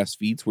podcast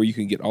feeds where you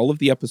can get all of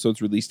the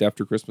episodes released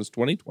after Christmas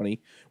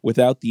 2020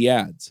 without the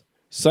ads.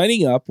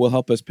 Signing up will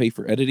help us pay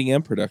for editing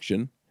and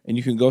production, and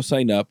you can go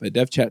sign up at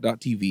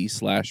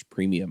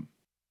devchat.tv/premium.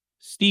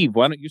 Steve,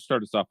 why don't you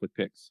start us off with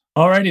picks?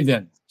 Alrighty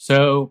then.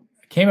 So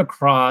I came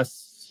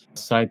across a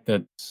site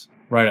that's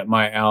right up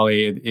my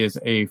alley. It is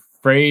a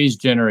phrase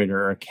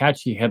generator, a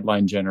catchy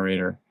headline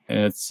generator.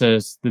 And it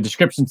says, the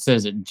description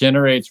says it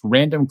generates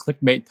random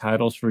clickbait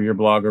titles for your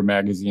blog or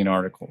magazine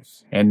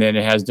articles. And then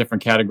it has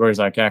different categories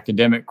like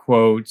academic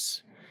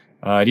quotes.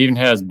 It even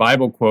has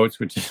Bible quotes,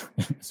 which is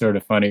sort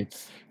of funny.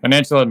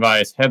 Financial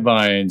advice,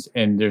 headlines,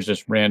 and there's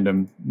just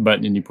random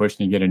button and you push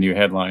and you get a new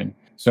headline.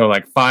 So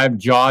like 5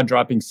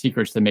 jaw-dropping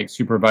secrets that make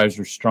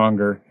supervisors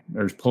stronger.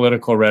 There's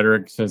political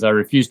rhetoric. It says, I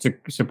refuse to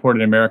support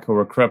an America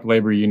where corrupt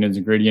labor unions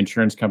and greedy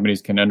insurance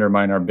companies can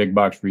undermine our big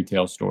box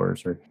retail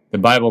stores. Or the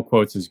Bible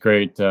quotes is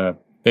great. They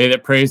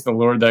that praise the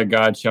Lord thy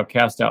God shall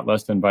cast out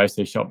lust and vice.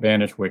 They shall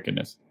banish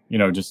wickedness.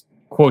 Just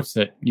quotes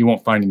that you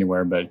won't find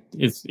anywhere, but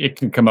it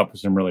can come up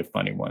with some really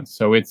funny ones.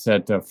 So it's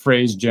at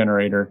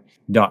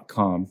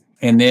phrasegenerator.com.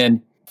 And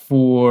then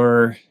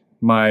for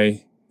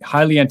my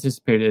highly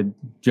anticipated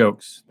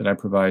jokes that I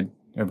provide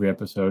every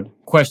episode.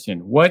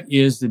 Question: what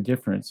is the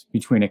difference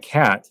between a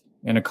cat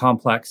and a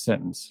complex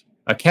sentence?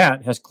 A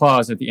cat has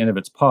claws at the end of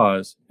its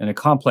paws, and a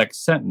complex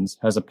sentence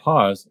has a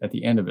pause at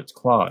the end of its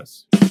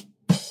claws.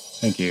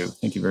 Thank you.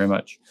 Thank you very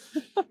much.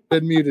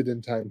 Been muted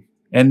in time.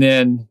 And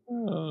then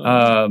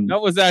that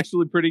was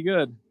actually pretty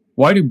good.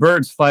 why do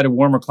birds fly to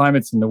warmer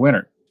climates in the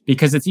winter?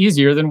 Because it's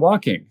easier than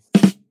walking.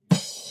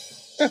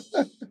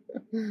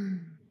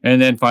 And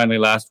then finally,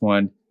 last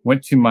one,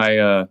 went to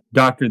my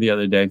doctor the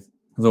other day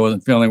because I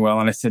wasn't feeling well.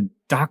 And I said,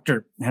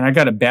 doctor, man, I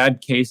got a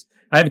bad case.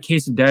 I have a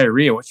case of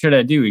diarrhea. What should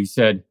I do? He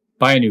said,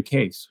 buy a new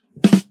case.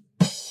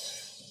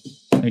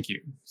 Thank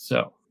you.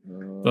 So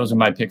those are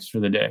my picks for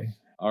the day.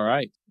 All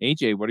right.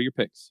 AJ, what are your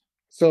picks?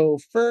 So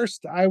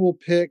first, I will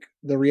pick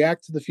the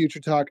React to the Future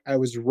talk. I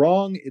was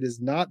wrong. It is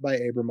not by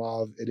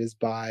Abramov. It is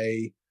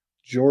by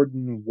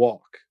Jordan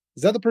Walk.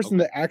 Is that the person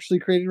that actually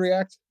created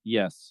React?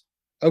 Yes.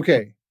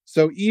 Okay.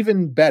 So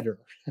even better,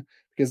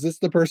 because this is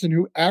the person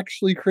who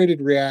actually created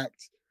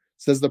React,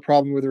 says the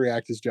problem with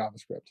React is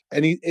JavaScript.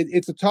 And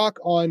it's a talk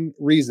on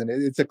reason.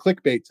 It's a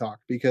clickbait talk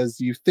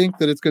because you think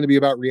that it's going to be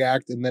about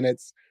React, and then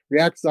it's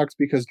React sucks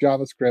because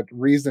JavaScript.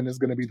 Reason is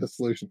going to be the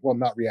solution. Well,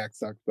 not React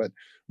sucks, but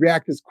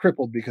React is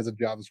crippled because of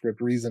JavaScript.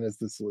 Reason is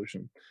the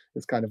solution.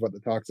 It's kind of what the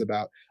talk's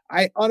about.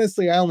 I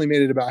only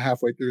made it about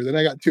halfway through. Then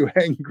I got too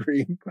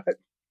angry, but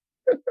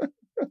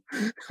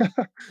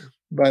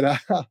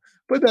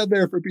put that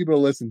there for people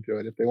to listen to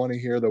it if they want to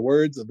hear the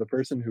words of the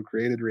person who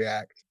created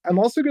React. I'm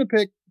also going to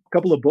pick a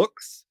couple of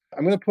books.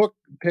 I'm going to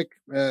pick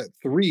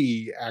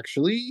three,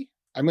 actually.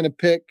 I'm going to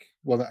pick,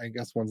 well, I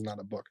guess one's not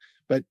a book,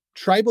 but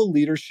Tribal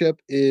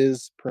Leadership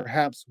is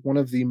perhaps one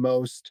of the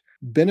most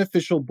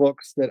beneficial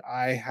books that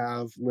I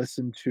have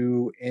listened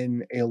to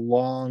in a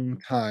long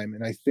time.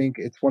 And I think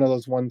it's one of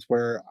those ones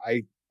where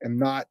I am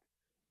not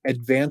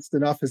advanced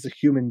enough as a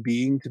human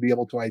being to be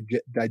able to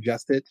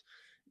digest it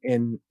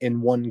in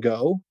one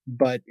go,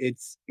 but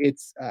it's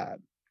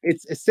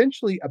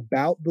essentially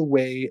about the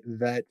way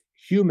that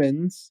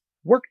humans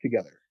work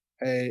together.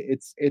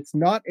 It's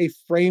not a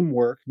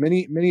framework.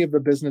 Many of the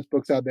business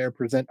books out there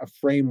present a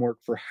framework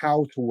for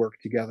how to work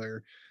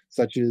together,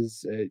 such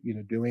as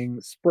doing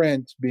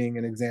Sprint being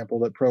an example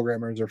that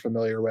programmers are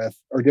familiar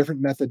with, or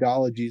different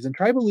methodologies. And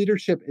Tribal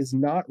Leadership is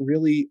not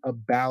really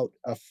about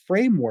a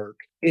framework.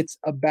 It's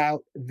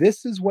about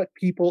this is what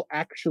people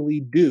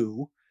actually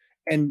do.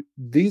 And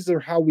these are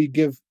how we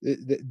give,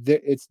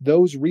 it's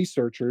those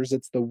researchers,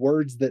 it's the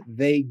words that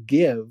they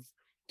give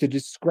to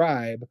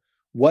describe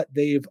what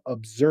they've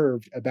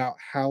observed about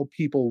how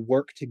people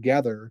work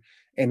together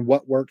and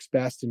what works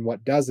best and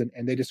what doesn't.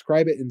 And they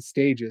describe it in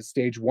stages,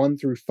 stage 1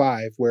 through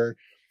 5, where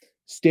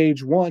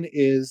stage 1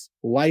 is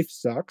life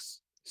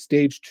sucks.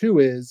 Stage 2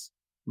 is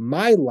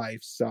my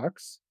life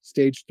sucks.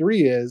 Stage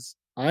 3 is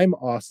I'm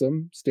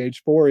awesome.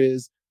 Stage 4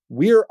 is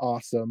we're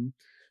awesome.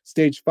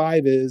 Stage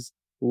 5 is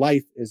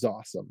life is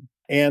awesome.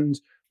 And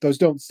those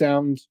don't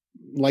sound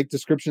like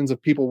descriptions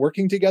of people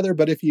working together,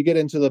 but if you get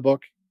into the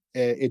book,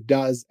 it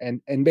does.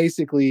 And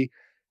basically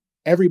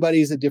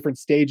everybody's at different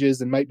stages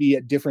and might be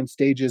at different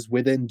stages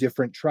within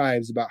different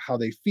tribes about how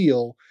they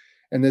feel.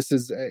 And this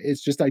is,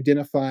 it's just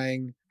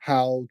identifying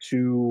how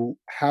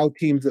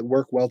teams that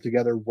work well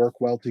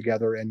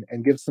together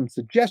and give some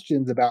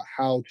suggestions about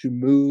how to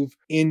move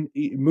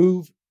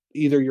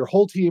either your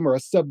whole team or a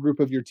subgroup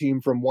of your team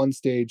from one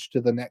stage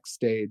to the next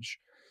stage.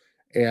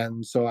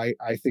 And so I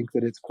think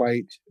that it's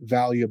quite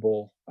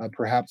valuable,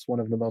 perhaps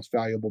one of the most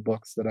valuable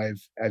books that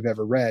I've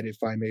ever read,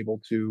 if I'm able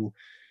to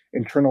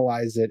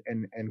internalize it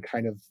and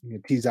kind of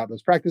tease out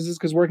those practices,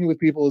 because working with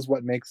people is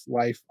what makes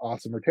life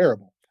awesome or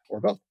terrible,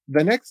 or both.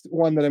 The next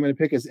one that I'm going to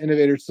pick is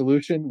Innovator's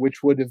Solution,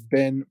 which would have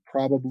been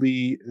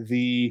probably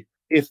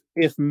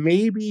if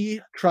maybe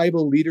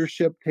Tribal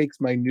Leadership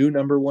takes my new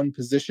number 1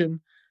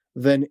 position,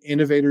 then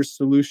Innovator's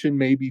Solution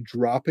may be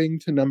dropping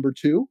to number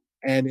 2.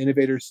 And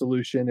Innovator's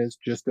Solution is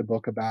just a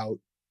book about,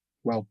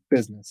 well,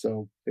 business.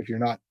 So if you're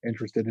not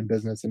interested in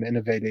business and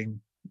innovating,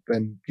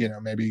 then,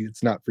 maybe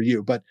it's not for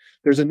you. But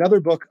there's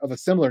another book of a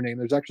similar name.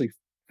 There's actually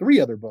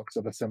 3 other books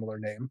of a similar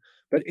name,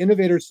 but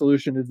Innovator's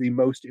Solution is the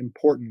most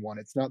important one.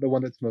 It's not the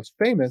one that's most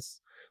famous,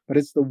 but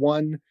it's the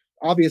one,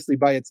 obviously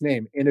by its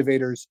name,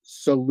 Innovator's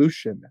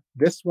Solution.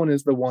 This one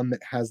is the one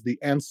that has the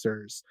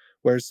answers,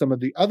 whereas some of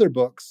the other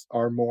books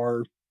are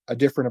more a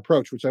different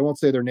approach, which I won't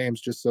say their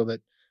names just so that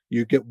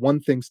you get one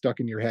thing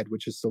stuck in your head,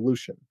 which is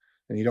solution,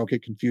 and you don't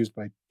get confused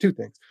by 2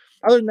 things.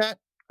 Other than that,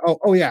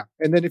 oh yeah.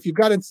 And then if you've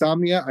got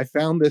insomnia, I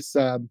found this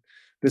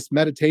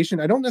meditation.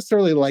 I don't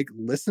necessarily like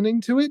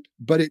listening to it,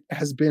 but it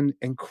has been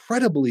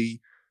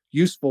incredibly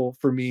useful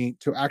for me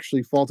to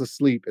actually fall to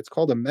sleep. It's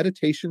called A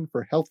Meditation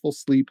for Healthful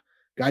Sleep,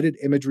 Guided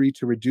Imagery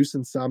to Reduce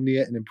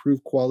Insomnia and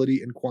Improve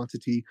Quality and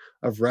Quantity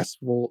of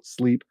Restful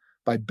Sleep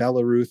by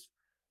Belaruth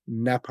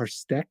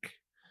Naparstek.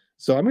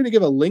 So I'm going to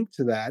give a link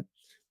to that,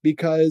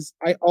 because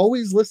I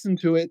always listen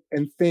to it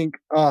and think,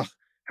 how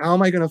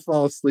am I going to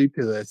fall asleep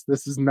to this?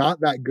 This is not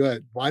that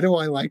good. Why do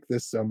I like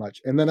this so much?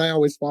 And then I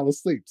always fall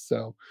asleep.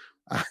 So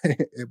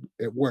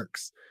it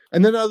works.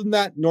 And then other than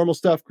that, normal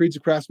stuff,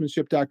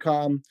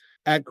 creedsofcraftsmanship.com,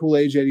 at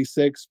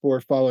CoolAge86 for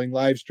following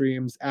live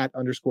streams, at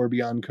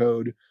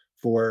 _BeyondCode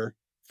for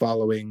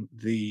following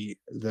the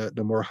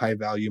more high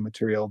value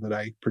material that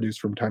I produce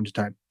from time to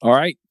time. All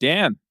right,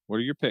 Dan, what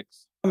are your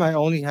picks? I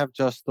only have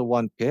just the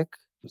one pick.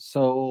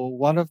 So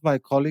one of my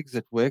colleagues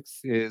at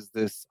Wix is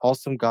this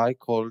awesome guy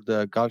called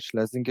Gal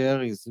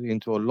Schlesinger. He's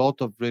into a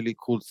lot of really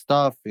cool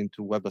stuff,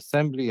 into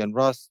WebAssembly and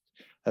Rust.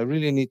 I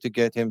really need to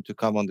get him to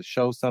come on the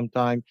show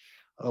sometime.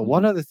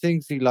 One of the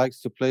things he likes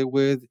to play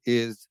with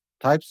is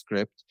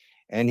TypeScript,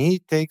 and he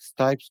takes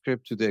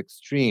TypeScript to the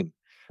extreme.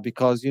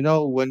 Because,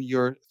 when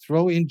you're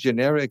throwing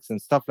generics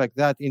and stuff like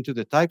that into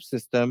the type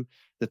system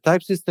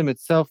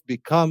itself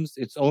becomes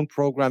its own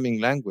programming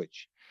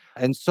language.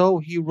 And so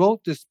he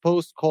wrote this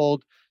post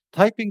called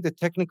Typing the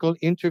Technical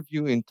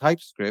Interview in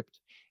TypeScript,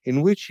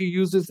 in which he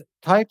uses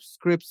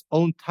TypeScript's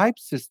own type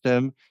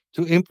system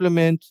to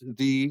implement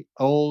the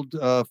old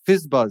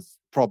FizzBuzz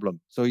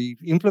problem. So he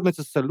implements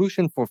a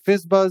solution for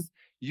FizzBuzz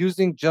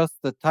using just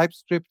the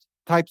TypeScript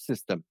type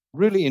system.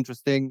 Really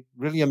interesting,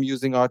 really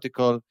amusing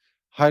article,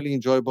 highly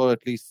enjoyable.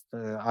 At least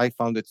I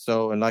found it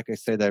so. And like I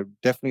said, I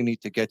definitely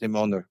need to get him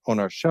on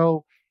our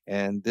show.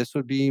 And this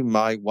would be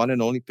my one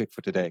and only pick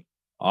for today.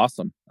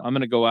 Awesome. I'm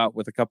going to go out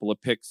with a couple of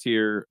picks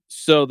here.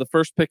 So the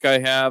first pick I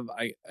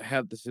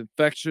had this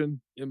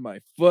infection in my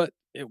foot.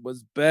 It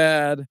was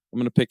bad. I'm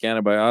going to pick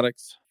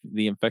antibiotics.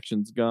 The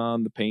infection's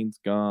gone. The pain's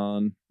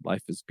gone.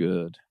 Life is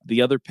good.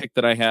 The other pick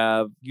that I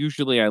have,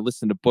 usually I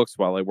listen to books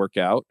while I work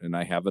out, and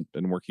I haven't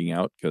been working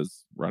out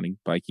because running,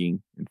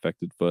 biking,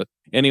 infected foot.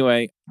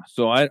 Anyway,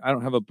 so I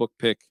don't have a book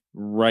pick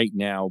right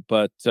now,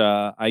 but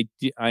I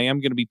am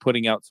going to be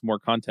putting out some more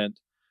content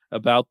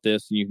about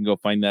this, and you can go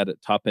find that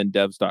at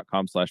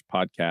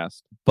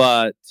topenddevs.com/podcast.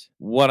 But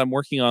what I'm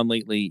working on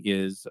lately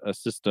is a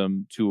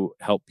system to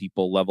help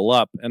people level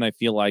up. And I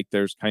feel like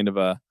there's kind of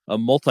a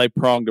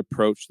multi-pronged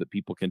approach that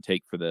people can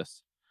take for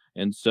this.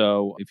 And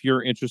so if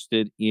you're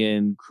interested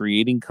in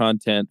creating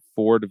content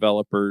for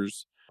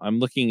developers, I'm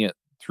looking at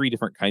 3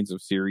 different kinds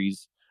of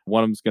series.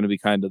 One of them is going to be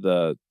kind of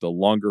the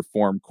longer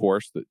form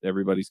course that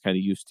everybody's kind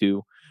of used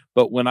to.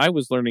 But when I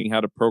was learning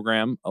how to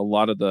program, a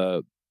lot of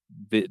the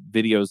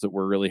videos that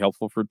were really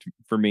helpful for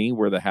me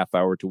were the half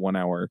hour to 1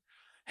 hour.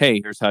 Hey,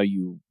 here's how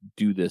you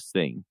do this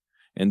thing.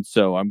 And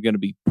so I'm going to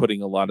be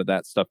putting a lot of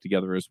that stuff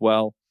together as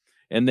well.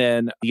 And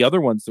then the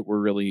other ones that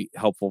were really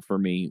helpful for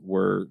me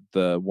were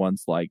the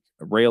ones like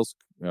Rails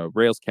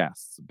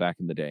casts back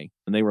in the day.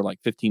 And they were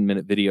like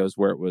 15-minute videos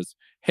where it was,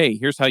 hey,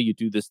 here's how you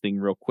do this thing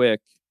real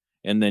quick.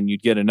 And then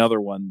you'd get another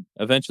one.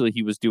 Eventually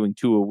he was doing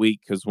 2 a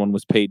week because one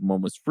was paid and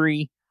one was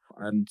free.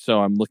 And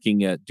so I'm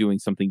looking at doing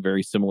something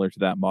very similar to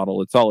that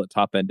model. It's all at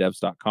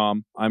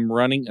topenddevs.com. I'm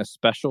running a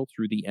special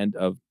through the end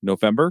of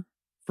November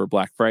for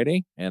Black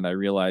Friday. And I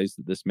realize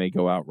that this may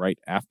go out right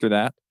after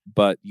that,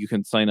 but you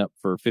can sign up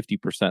for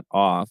 50%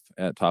 off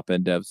at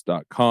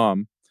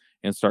topenddevs.com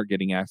and start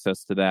getting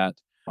access to that.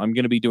 I'm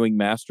going to be doing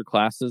master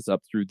classes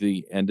up through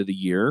the end of the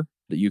year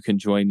that you can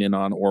join in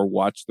on or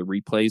watch the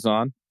replays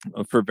on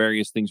for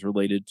various things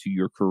related to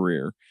your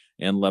career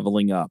and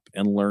leveling up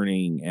and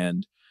learning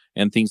and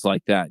things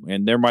like that.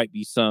 And there might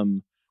be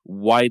some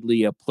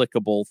widely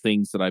applicable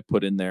things that I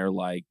put in there,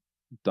 like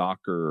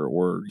Docker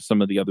or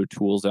some of the other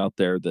tools out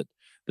there that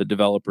the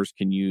developers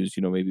can use.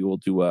 Maybe we'll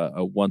do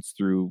a once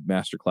through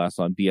masterclass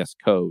on VS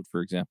Code,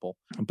 for example.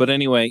 But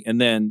anyway,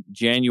 and then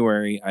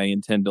January, I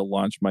intend to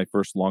launch my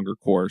first longer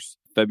course.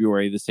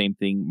 February, the same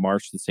thing.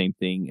 March, the same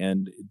thing.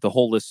 And the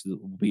whole list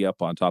will be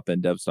up on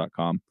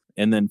topenddevs.com.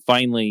 And then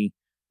finally,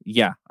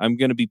 I'm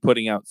going to be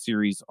putting out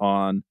series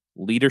on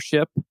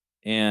leadership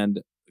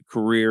and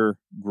career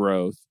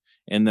growth.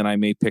 And then I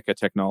may pick a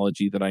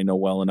technology that I know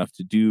well enough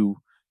to do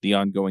the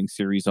ongoing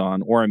series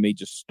on, or I may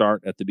just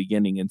start at the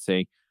beginning and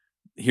say,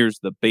 here's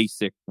the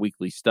basic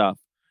weekly stuff,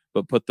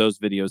 but put those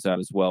videos out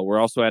as well. We're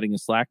also adding a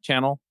Slack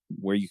channel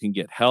where you can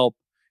get help.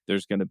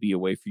 There's going to be a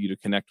way for you to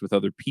connect with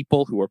other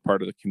people who are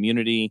part of the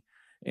community.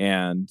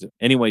 And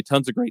anyway,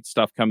 tons of great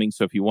stuff coming.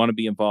 So if you want to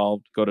be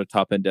involved, go to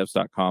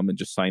topenddevs.com and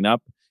just sign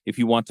up. If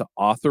you want to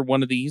author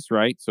one of these,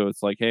 right? So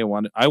it's like, hey,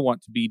 I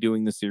want to be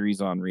doing the series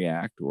on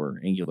React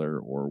or Angular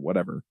or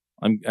whatever.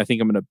 I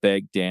think I'm going to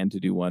beg Dan to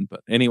do one.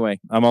 But anyway,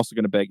 I'm also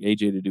going to beg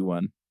AJ to do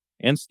one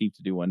and Steve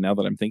to do one now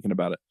that I'm thinking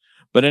about it.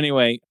 But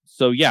anyway,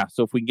 so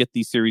if we can get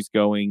these series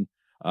going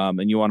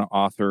and you want to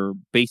author,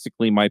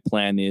 basically my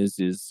plan is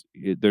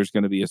there's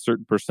going to be a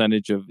certain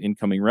percentage of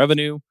incoming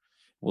revenue.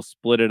 We'll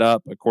split it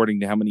up according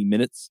to how many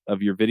minutes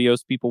of your videos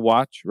people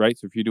watch, right?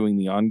 So if you're doing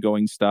the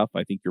ongoing stuff,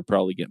 I think you'll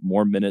probably get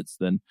more minutes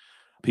than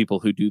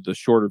people who do the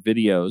shorter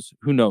videos.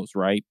 Who knows,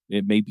 right?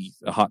 It may be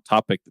a hot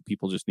topic that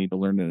people just need to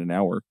learn in an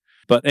hour.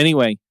 But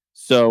anyway,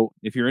 so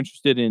if you're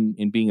interested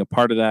in being a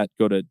part of that,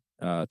 go to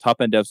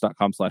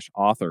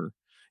topenddevs.com/author.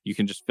 You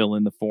can just fill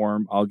in the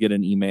form. I'll get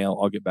an email.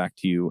 I'll get back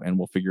to you and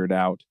we'll figure it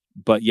out.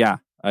 But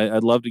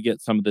I'd love to get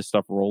some of this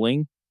stuff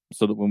rolling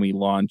so that when we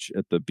launch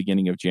at the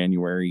beginning of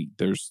January,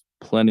 there's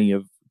plenty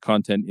of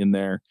content in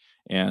there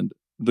and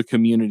the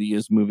community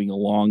is moving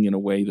along in a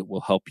way that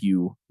will help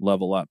you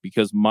level up.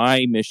 Because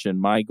my mission,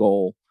 my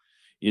goal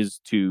is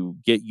to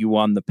get you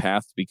on the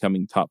path to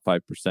becoming top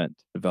 5%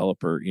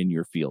 developer in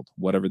your field,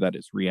 whatever that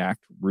is,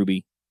 React,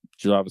 Ruby,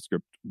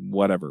 JavaScript,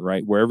 whatever,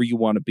 right? Wherever you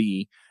want to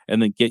be,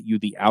 and then get you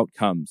the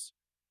outcomes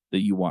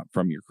that you want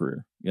from your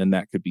career. And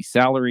that could be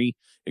salary,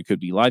 it could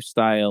be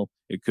lifestyle,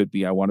 it could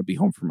be I want to be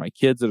home for my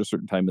kids at a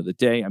certain time of the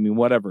day. I mean,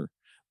 whatever.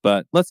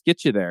 But let's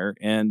get you there.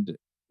 And,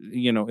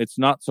 it's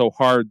not so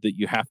hard that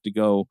you have to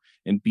go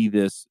and be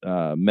this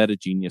meta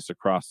genius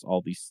across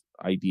all these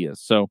ideas.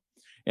 So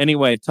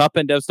anyway,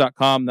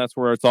 topendevs.com, that's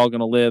where it's all going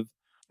to live.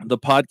 The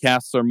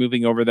podcasts are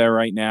moving over there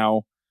right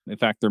now. In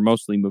fact, they're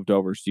mostly moved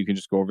over. So you can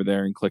just go over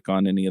there and click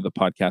on any of the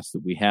podcasts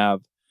that we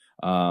have.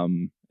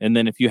 And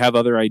then if you have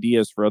other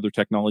ideas for other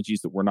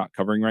technologies that we're not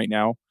covering right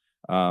now,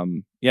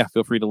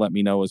 feel free to let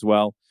me know as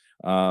well.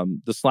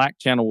 The Slack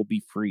channel will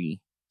be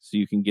free, so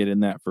you can get in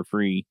that for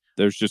free.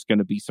 There's just going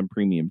to be some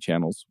premium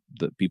channels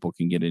that people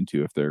can get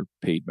into if they're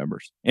paid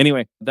members.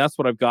 Anyway, that's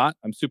what I've got.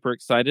 I'm super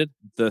excited.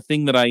 The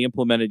thing that I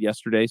implemented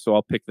yesterday, so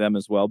I'll pick them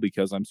as well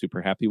because I'm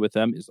super happy with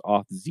them, is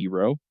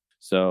Auth0.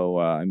 So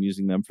I'm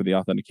using them for the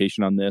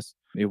authentication on this.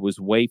 It was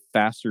way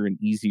faster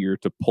and easier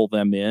to pull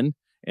them in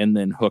and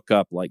then hook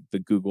up like the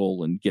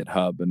Google and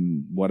GitHub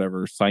and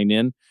whatever sign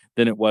in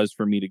than it was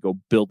for me to go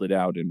build it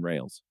out in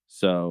Rails.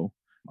 So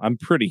I'm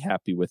pretty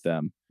happy with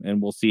them,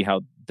 and we'll see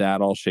how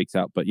that all shakes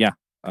out. But yeah,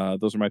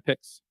 those are my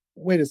picks.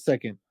 Wait a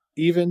second.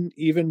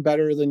 Even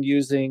better than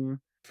using,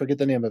 forget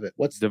the name of it.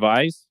 What's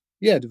Devise?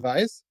 Yeah,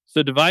 Devise.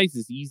 So Devise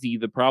is easy.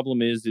 The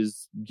problem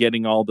is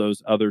getting all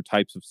those other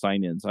types of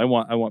sign-ins. I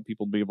want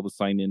people to be able to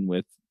sign in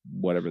with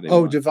whatever they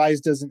want.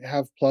 Devise doesn't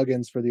have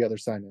plugins for the other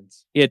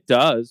sign-ins. It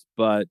does,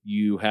 but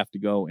you have to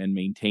go and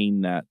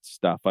maintain that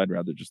stuff. I'd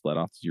rather just let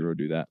Auth0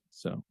 do that.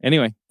 So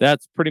anyway,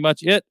 that's pretty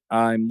much it.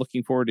 I'm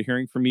looking forward to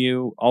hearing from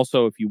you.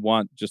 Also, if you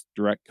want just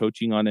direct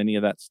coaching on any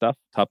of that stuff,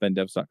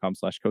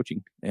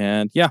 topenddevs.com/coaching.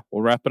 And yeah,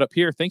 we'll wrap it up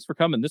here. Thanks for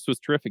coming. This was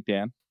terrific,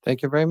 Dan.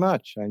 Thank you very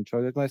much. I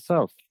enjoyed it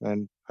myself.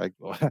 And I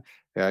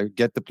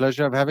get the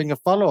pleasure of having a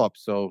follow-up.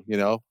 So,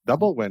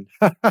 double win.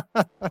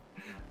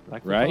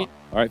 Right?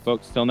 All right,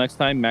 folks. Till next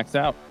time, Max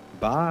out.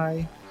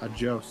 Bye.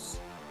 Adios.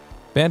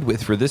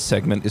 Bandwidth for this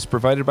segment is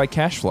provided by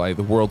CacheFly,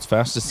 the world's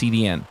fastest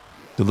CDN.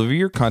 Deliver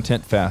your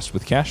content fast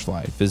with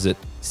CacheFly. Visit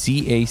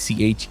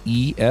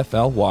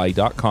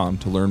CACHEFLY.com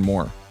to learn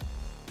more.